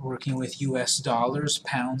 Working with US dollars,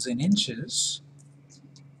 pounds, and inches.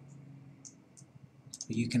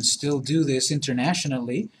 You can still do this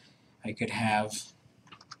internationally. I could have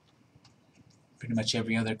pretty much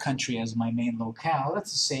every other country as my main locale.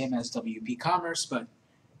 That's the same as WP Commerce, but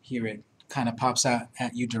here it kind of pops out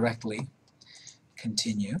at you directly.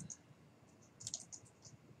 Continue.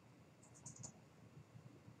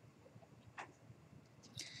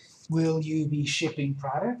 Will you be shipping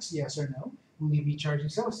products? Yes or no. Will you be charging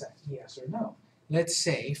sales tax? Yes or no. Let's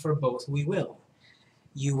say for both we will.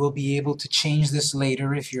 You will be able to change this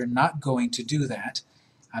later if you're not going to do that.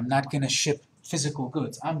 I'm not going to ship physical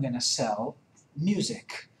goods. I'm going to sell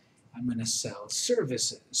music. I'm going to sell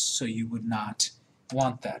services. So you would not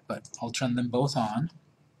want that, but I'll turn them both on.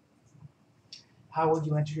 How will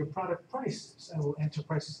you enter your product prices? I will enter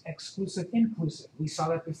prices exclusive, inclusive. We saw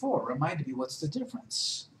that before. Reminded me, what's the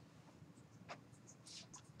difference?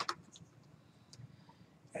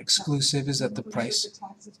 Exclusive is that the price. The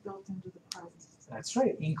tax is built into the price. That's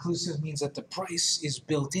right. Inclusive means that the price is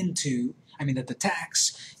built into, that the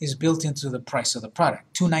tax is built into the price of the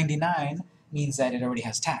product. $2.99 means that it already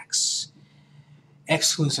has tax.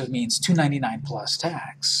 Exclusive means $2.99 plus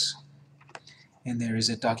tax. And there is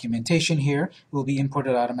a documentation here. It will be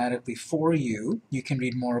imported automatically for you. You can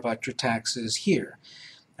read more about your taxes here.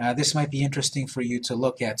 This might be interesting for you to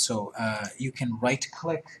look at, so you can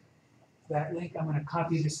right-click that link. I'm going to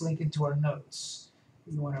copy this link into our notes.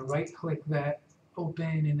 You want to right-click that,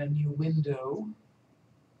 open in a new window,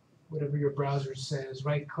 whatever your browser says.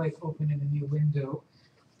 Right-click, open in a new window.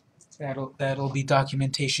 That'll be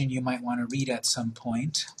documentation you might want to read at some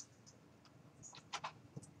point.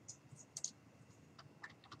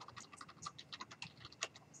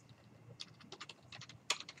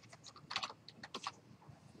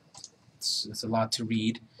 It's a lot to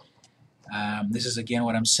read. This is again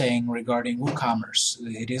what I'm saying regarding WooCommerce.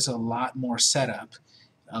 It is a lot more setup.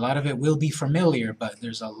 A lot of it will be familiar, but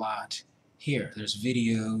there's a lot here. There's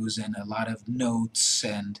videos and a lot of notes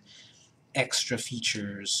and extra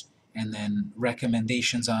features, and then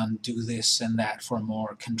recommendations on do this and that for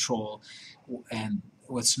more control. And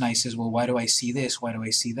what's nice is, well, why do I see this? Why do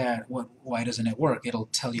I see that? Why doesn't it work? It'll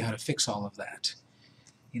tell you how to fix all of that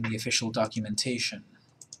in the official documentation.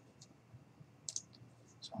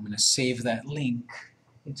 I'm going to save that link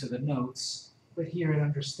into the notes, but here it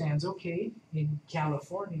understands, okay, in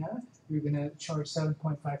California, you're going to charge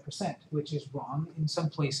 7.5%, which is wrong in some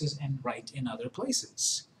places and right in other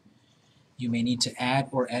places. You may need to add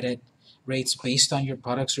or edit rates based on your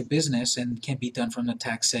products or business and can be done from the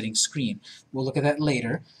tax settings screen. We'll look at that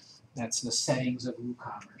later. That's the settings of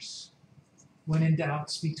WooCommerce. When in doubt,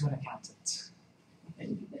 speak to an accountant.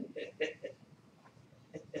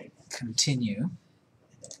 Continue.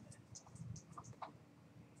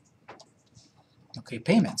 Okay,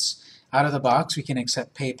 payments. Out of the box, we can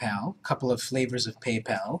accept PayPal, a couple of flavors of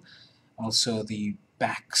PayPal, also the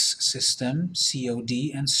Bax system,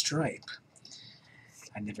 COD, and Stripe.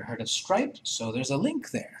 I never heard of Stripe, so there's a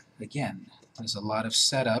link there. Again, there's a lot of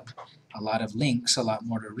setup, a lot of links, a lot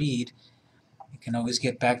more to read. You can always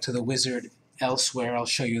get back to the wizard elsewhere. I'll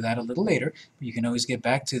show you that a little later. But you can always get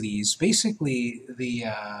back to these. Basically,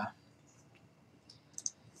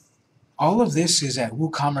 all of this is at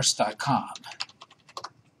woocommerce.com.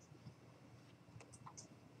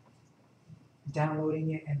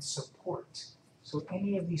 downloading it, and support. So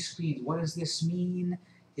any of these screens, what does this mean?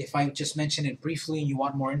 If I just mention it briefly and you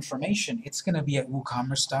want more information, it's going to be at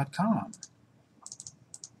woocommerce.com.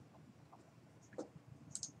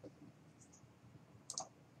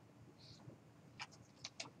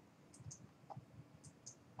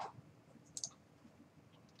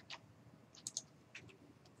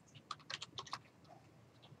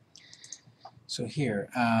 So here,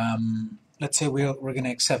 let's say we're going to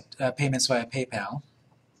accept payments via PayPal.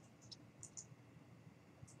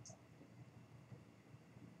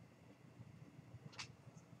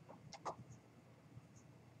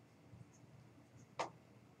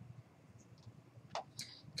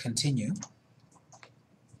 Continue.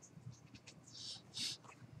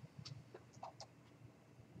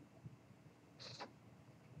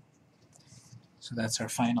 So that's our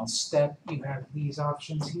final step. You have these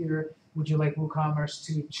options here. Would you like WooCommerce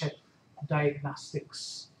to check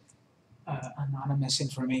diagnostics, anonymous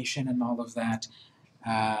information, and all of that?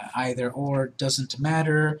 Either or doesn't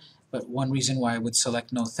matter, but one reason why I would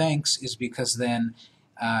select no thanks is because then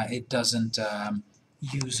it doesn't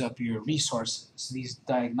use up your resources. These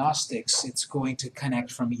diagnostics, it's going to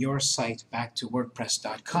connect from your site back to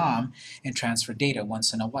WordPress.com and transfer data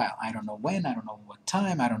once in a while. I don't know when, I don't know what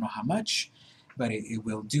time, I don't know how much, but it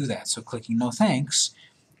will do that. So clicking no thanks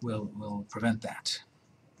will prevent that.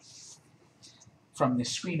 From this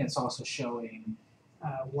screen, it's also showing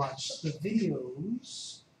watch the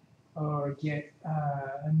videos or get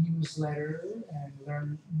a newsletter and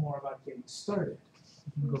learn more about getting started.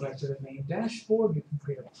 You can go back to the main dashboard, you can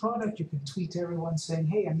create a product, you can tweet to everyone saying,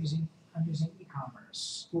 hey, I'm using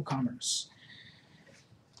e-commerce, WooCommerce.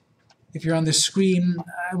 If you're on this screen,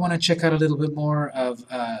 I want to check out a little bit more of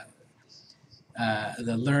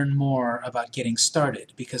the learn more about getting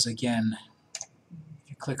started, because again, if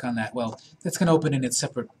you click on that, well, that's going to open in its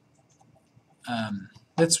separate,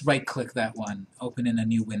 let's right-click that one, open in a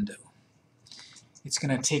new window. It's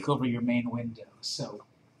going to take over your main window, so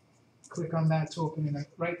click on that to open in a,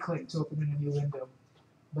 right-click to open in a new window,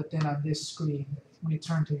 but then on this screen,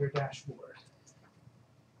 return to your dashboard.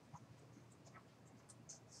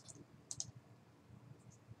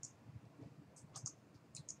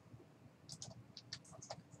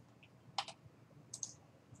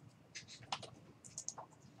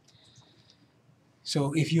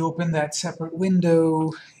 So if you open that separate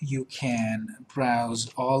window, you can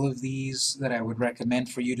browse all of these that I would recommend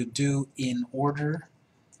for you to do in order.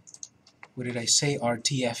 What did I say?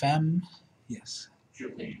 RTFM? Yes.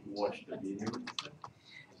 Should we watch the video instead?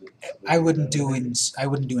 I wouldn't do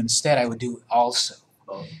instead, I would do also.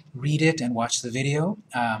 Oh. Read it and watch the video.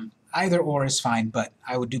 Either or is fine, but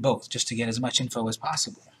I would do both just to get as much info as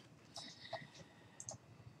possible.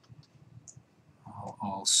 I'll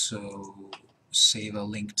also save a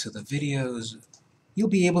link to the videos. You'll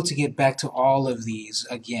be able to get back to all of these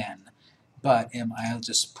again, but I'll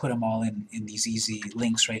just put them all in these easy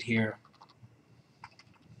links right here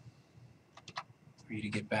for you to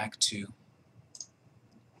get back to.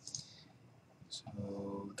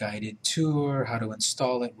 So, guided tour, how to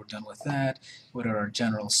install it, we're done with that. What are our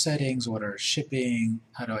general settings, what are shipping,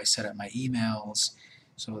 how do I set up my emails?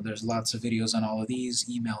 So there's lots of videos on all of these,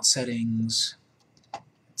 email settings,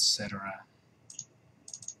 etc.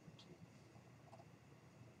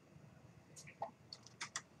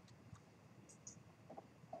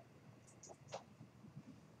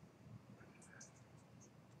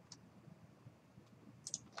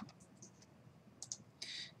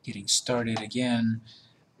 Getting started again,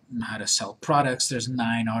 how to sell products, there's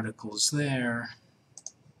 9 articles there.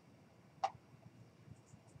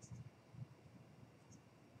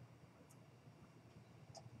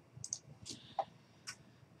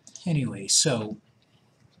 Anyway, so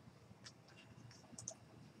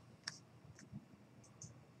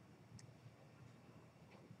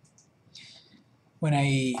when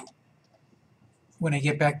I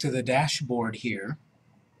get back to the dashboard here,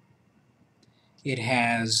 it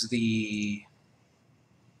has the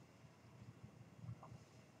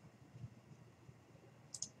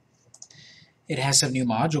some new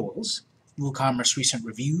modules. WooCommerce recent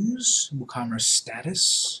reviews, WooCommerce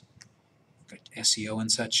status, SEO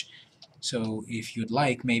and such. So if you'd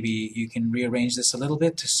like, maybe you can rearrange this a little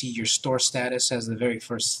bit to see your store status as the very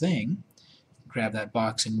first thing. Grab that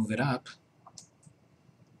box and move it up.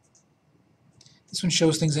 This one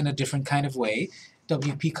shows things in a different kind of way.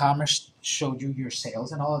 WP Commerce showed you your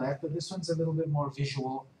sales and all of that, but this one's a little bit more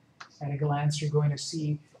visual. At a glance, you're going to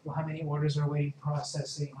see, well, how many orders are waiting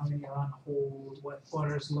processing, how many are on hold, what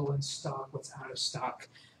orders low in stock, what's out of stock.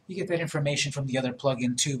 You get that information from the other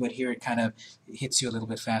plugin too, but here it kind of hits you a little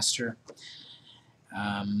bit faster.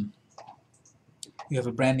 You have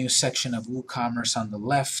a brand new section of WooCommerce on the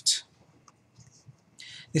left.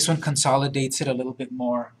 This one consolidates it a little bit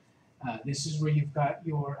more. This is where you've got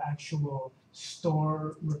your actual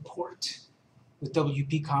store report. With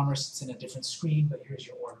WP Commerce, it's in a different screen, but here's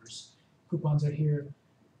your orders. Coupons are here.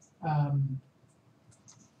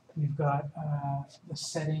 We've got the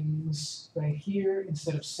settings right here.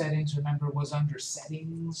 Instead of settings, remember, was under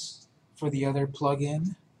settings for the other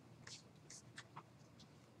plugin.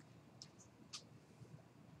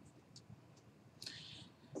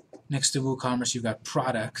 Next to WooCommerce, you've got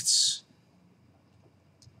products.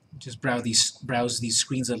 Just browse these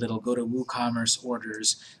screens a little. Go to WooCommerce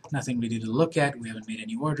orders. Nothing really to look at. We haven't made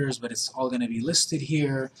any orders, but it's all going to be listed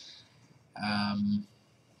here.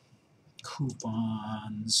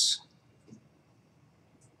 Coupons.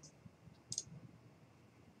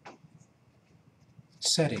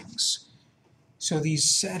 Settings. So these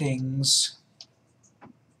settings,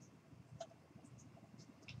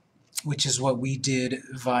 which is what we did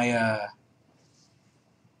via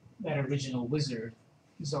that original wizard,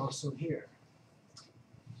 is also here.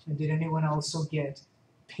 And did anyone also get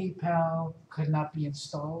PayPal could not be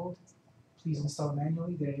installed? Please install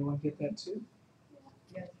manually. Did anyone get that too?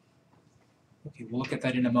 Yeah. Okay, we'll look at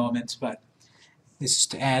that in a moment, but this is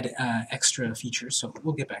to add extra features, so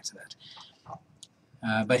we'll get back to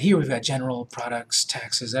that. But here we've got general, products,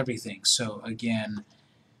 taxes, everything. So again,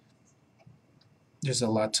 there's a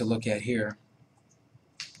lot to look at here.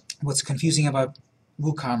 What's confusing about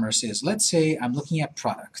WooCommerce is, let's say I'm looking at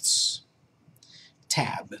products,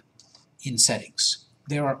 tab in settings.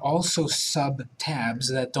 There are also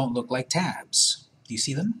sub-tabs that don't look like tabs. Do you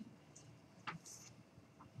see them?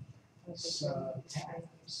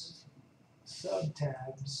 Sub-tabs.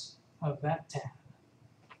 Sub-tabs of that tab.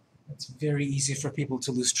 It's very easy for people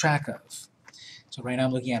to lose track of. So right now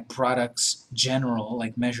I'm looking at products, general,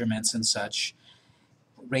 like measurements and such,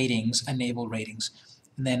 ratings, enable ratings,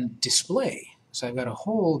 and then display. So I've got a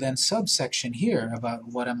whole then subsection here about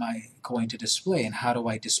what am I going to display and how do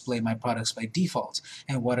I display my products by default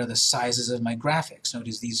and what are the sizes of my graphics.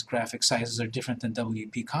 Notice these graphic sizes are different than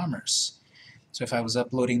WP Commerce. So if I was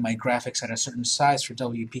uploading my graphics at a certain size for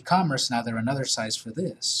WP Commerce, now they're another size for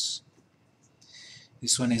this.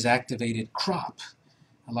 This one is activated crop.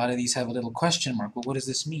 A lot of these have a little question mark. Well, what does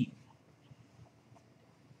this mean?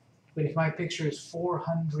 But if my picture is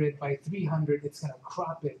 400 by 300, it's going to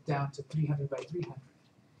crop it down to 300 by 300.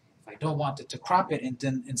 If I don't want it to crop it and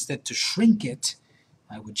then instead to shrink it,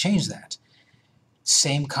 I would change that.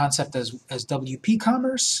 Same concept as WP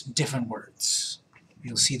Commerce, different words.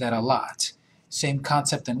 You'll see that a lot. Same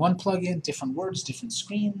concept in one plugin, different words, different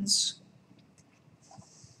screens.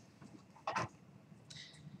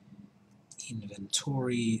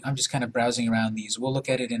 Inventory. I'm just kind of browsing around these. We'll look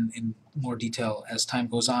at it in more detail as time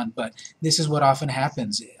goes on, but this is what often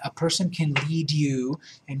happens. A person can lead you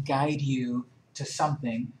and guide you to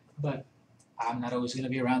something, but I'm not always going to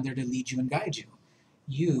be around there to lead you and guide you.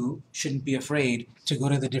 You shouldn't be afraid to go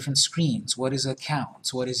to the different screens. What is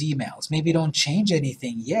accounts? What is emails? Maybe don't change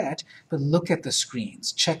anything yet, but look at the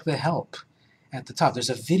screens. Check the help at the top. There's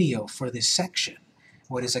a video for this section.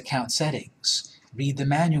 What is account settings? Read the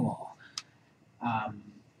manual. I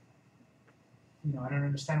don't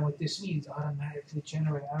understand what this means. Automatically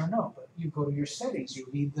generate. I don't know, but you go to your settings, you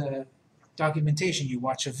read the documentation, you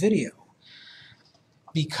watch a video.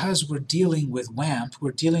 Because we're dealing with WAMP,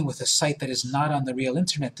 we're dealing with a site that is not on the real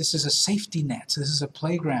internet. This is a safety net. So this is a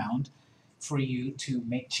playground for you to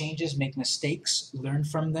make changes, make mistakes, learn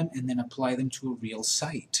from them, and then apply them to a real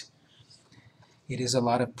site. It is a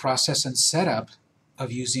lot of process and setup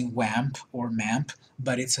of using WAMP or MAMP,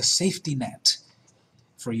 but it's a safety net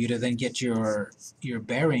for you to then get your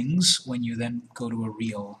bearings when you then go to a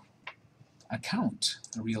real account,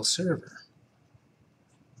 a real server.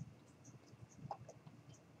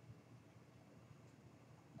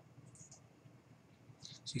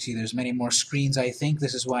 So you see there's many more screens, I think.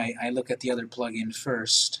 This is why I look at the other plugin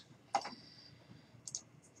first.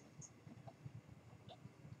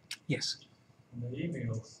 Yes? On the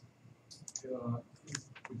emails,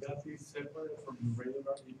 would that be separate from the regular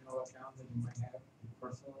email account that you might have, your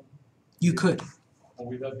personal? You could. Or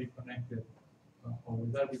would that be connected? Or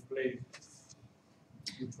would that replace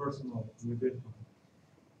your personal with this one?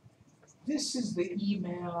 This is the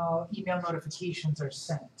email notifications are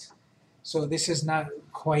sent. So this is not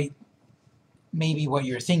quite maybe what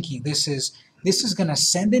you're thinking. This is going to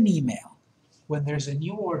send an email when there's a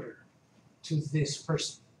new order to this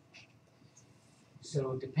person.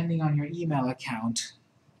 So depending on your email account,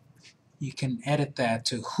 you can edit that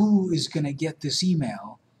to who is going to get this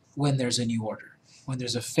email when there's a new order, when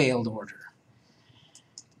there's a failed order.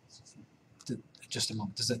 just a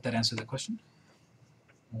moment. Does that answer the question?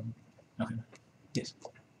 Okay. Yes.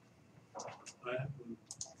 I have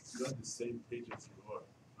got the same page as you are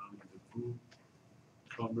on the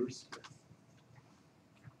WooCommerce.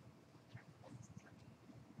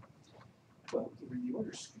 Well, you're in the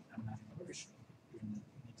order screen. I'm not in the order screen. You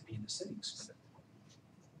need to be in the settings for that.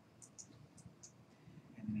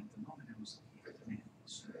 And then at the moment, I was looking at the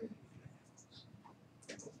manuals.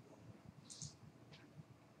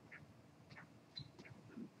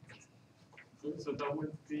 So that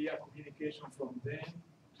would be a communication from them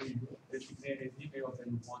to your designated email that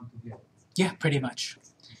you want to get. Yeah, pretty much.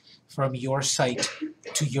 From your site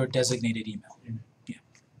to your designated email. Yeah.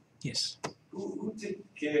 Yes. Who take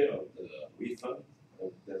care of the refund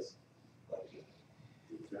of this?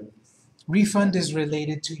 Refund is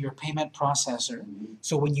related to your payment processor.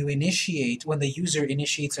 So when the user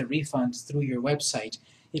initiates a refund through your website,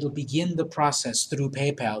 it'll begin the process through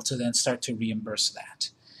PayPal to then start to reimburse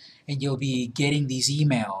that. And you'll be getting these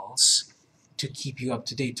emails to keep you up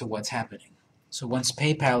to date to what's happening. So once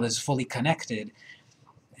PayPal is fully connected,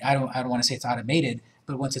 I don't want to say it's automated,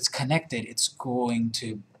 but once it's connected, it's going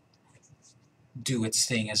to do its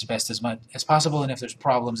thing as best as much as possible, and if there's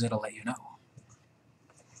problems, it'll let you know.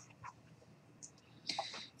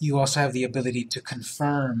 You also have the ability to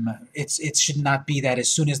confirm. It should not be that as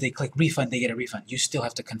soon as they click refund, they get a refund. You still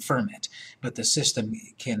have to confirm it, but the system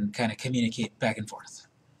can kind of communicate back and forth.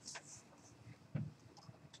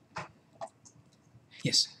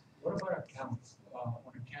 Yes? What about accounts? On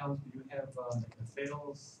accounts, do you have like the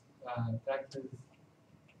sales, taxes,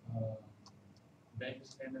 bank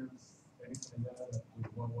statements, anything like that,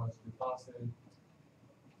 like what was deposited?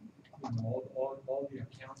 You know, all the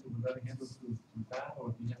accounts, will that handle to that, or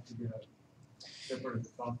do you have to get a separate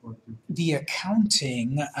software to? The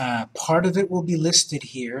accounting, part of it will be listed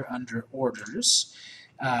here under orders,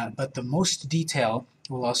 but the most detail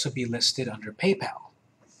will also be listed under PayPal,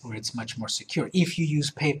 where it's much more secure. If you use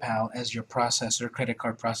PayPal as your processor, credit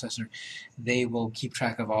card processor, they will keep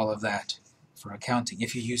track of all of that for accounting.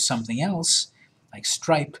 If you use something else, like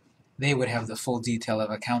Stripe, they would have the full detail of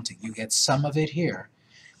accounting. You get some of it here,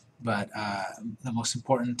 but the most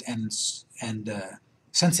important and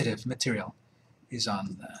sensitive material is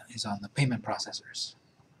on the payment processors.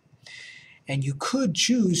 And you could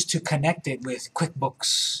choose to connect it with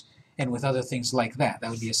QuickBooks and with other things like that. That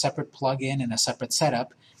would be a separate plugin and a separate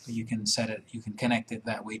setup, but you can connect it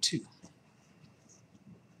that way too.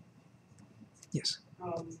 Yes.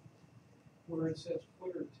 Where it says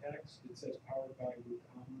footer text, it says powered by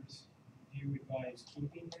WooCommerce. Do you advise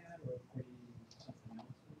keeping that or putting something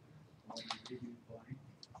else in there? Or leaving it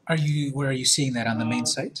blank? Where are you seeing that on the main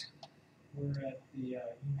site? We're at the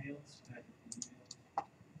emails. At the emails.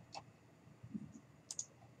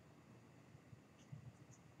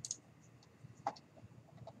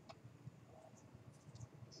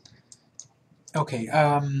 Okay,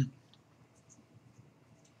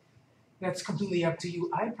 that's completely up to you.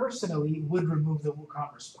 I personally would remove the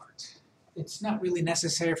WooCommerce part. It's not really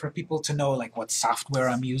necessary for people to know like what software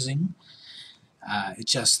I'm using.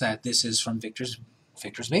 It's just that this is from Victor's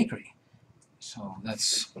Bakery. So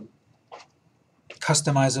that's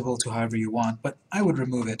customizable to however you want, but I would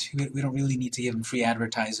remove it. We don't really need to give them free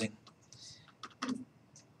advertising.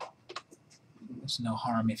 There's no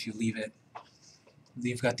harm if you leave it.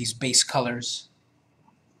 You've got these base colors.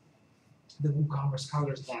 The WooCommerce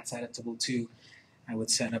colors, that's editable too. I would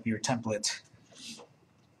set up your template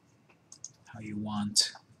how you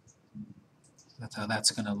want. That's how that's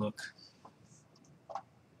going to look.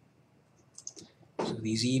 So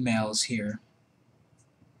these emails here,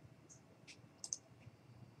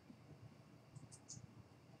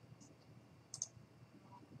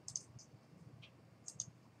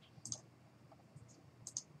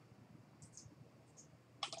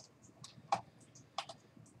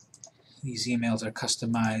 these emails are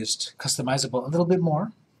customizable a little bit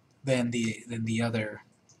more than the other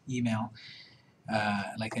email.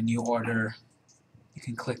 Like a new order, you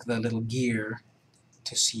can click the little gear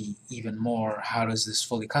to see even more how does this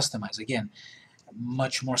fully customize. Again,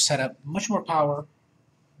 much more setup, much more power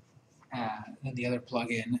than the other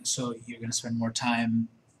plugin, so you're going to spend more time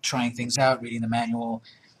trying things out, reading the manual.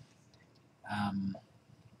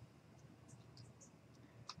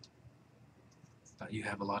 But you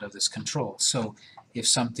have a lot of this control. So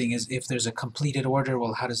if there's a completed order,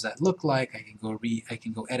 well, how does that look like? I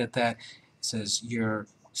can go edit that. It says your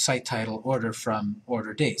site title order from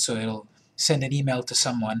order date. So it'll send an email to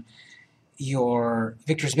someone. Your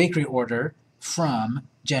Victor's Bakery order from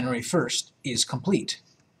January 1st is complete.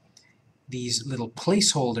 These little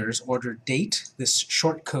placeholders, order date, this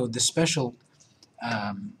short code, this special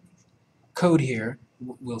code here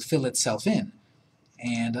will fill itself in.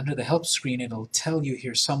 And under the help screen, it'll tell you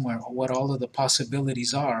here somewhere what all of the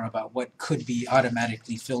possibilities are about what could be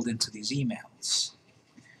automatically filled into these emails.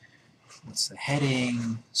 What's the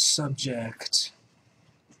heading, subject?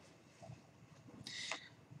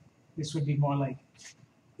 This would be more like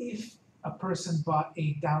if a person bought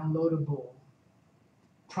a downloadable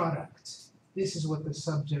product, this is what the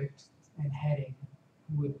subject and heading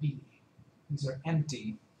would be. These are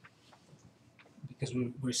empty because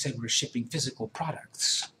we said we're shipping physical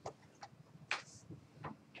products.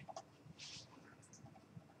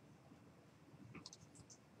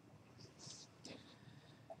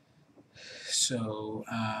 So,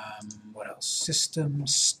 what else? System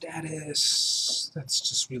status, that's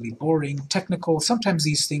just really boring. Technical, sometimes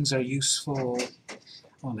these things are useful.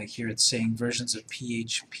 Oh, like here it's saying versions of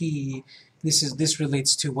PHP. This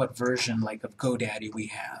relates to what version, like, of GoDaddy we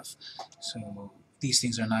have. So these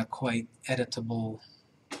things are not quite editable.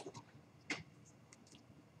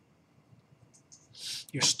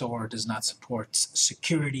 Your store does not support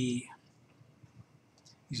security.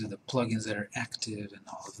 These are the plugins that are active and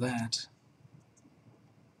all of that.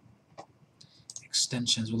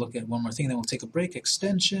 Extensions, we'll look at one more thing, then we'll take a break.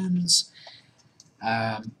 Extensions.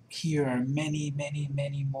 Here are many, many,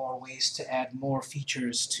 many more ways to add more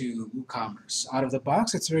features to WooCommerce. Out of the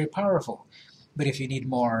box, it's very powerful. But if you need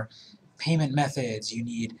more payment methods, you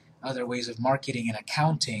need other ways of marketing and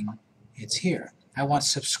accounting, it's here. I want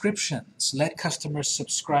subscriptions. Let customers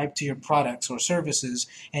subscribe to your products or services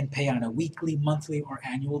and pay on a weekly, monthly, or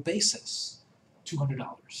annual basis.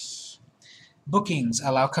 $200. Bookings,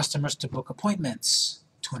 allow customers to book appointments,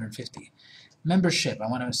 $250. Membership, I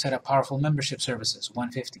want to set up powerful membership services,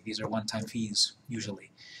 $150. These are one-time fees,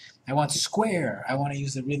 usually. I want Square, I want to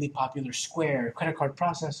use the really popular Square credit card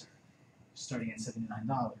processor, starting at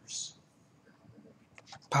 $79.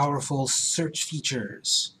 Powerful search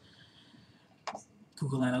features,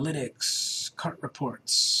 Google Analytics, cart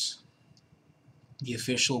reports, the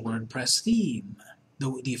official WordPress theme,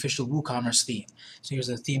 the official WooCommerce theme. So here's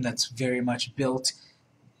a theme that's very much built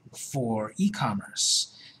for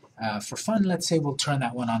e-commerce. For fun, let's say we'll turn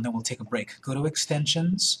that one on, then we'll take a break. Go to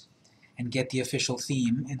Extensions and get the official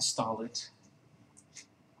theme, install it,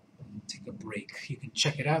 and take a break. You can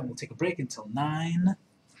check it out, and we'll take a break until 9,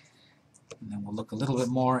 and then we'll look a little bit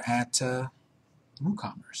more at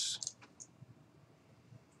WooCommerce.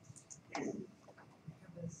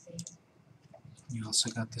 You also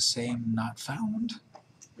got the same not found.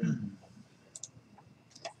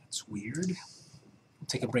 That's weird. We'll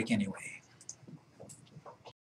take a break anyway.